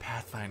friends in the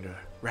Pathfinder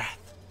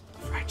Wrath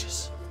of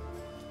Righteous.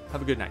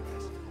 Have a good night,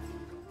 guys.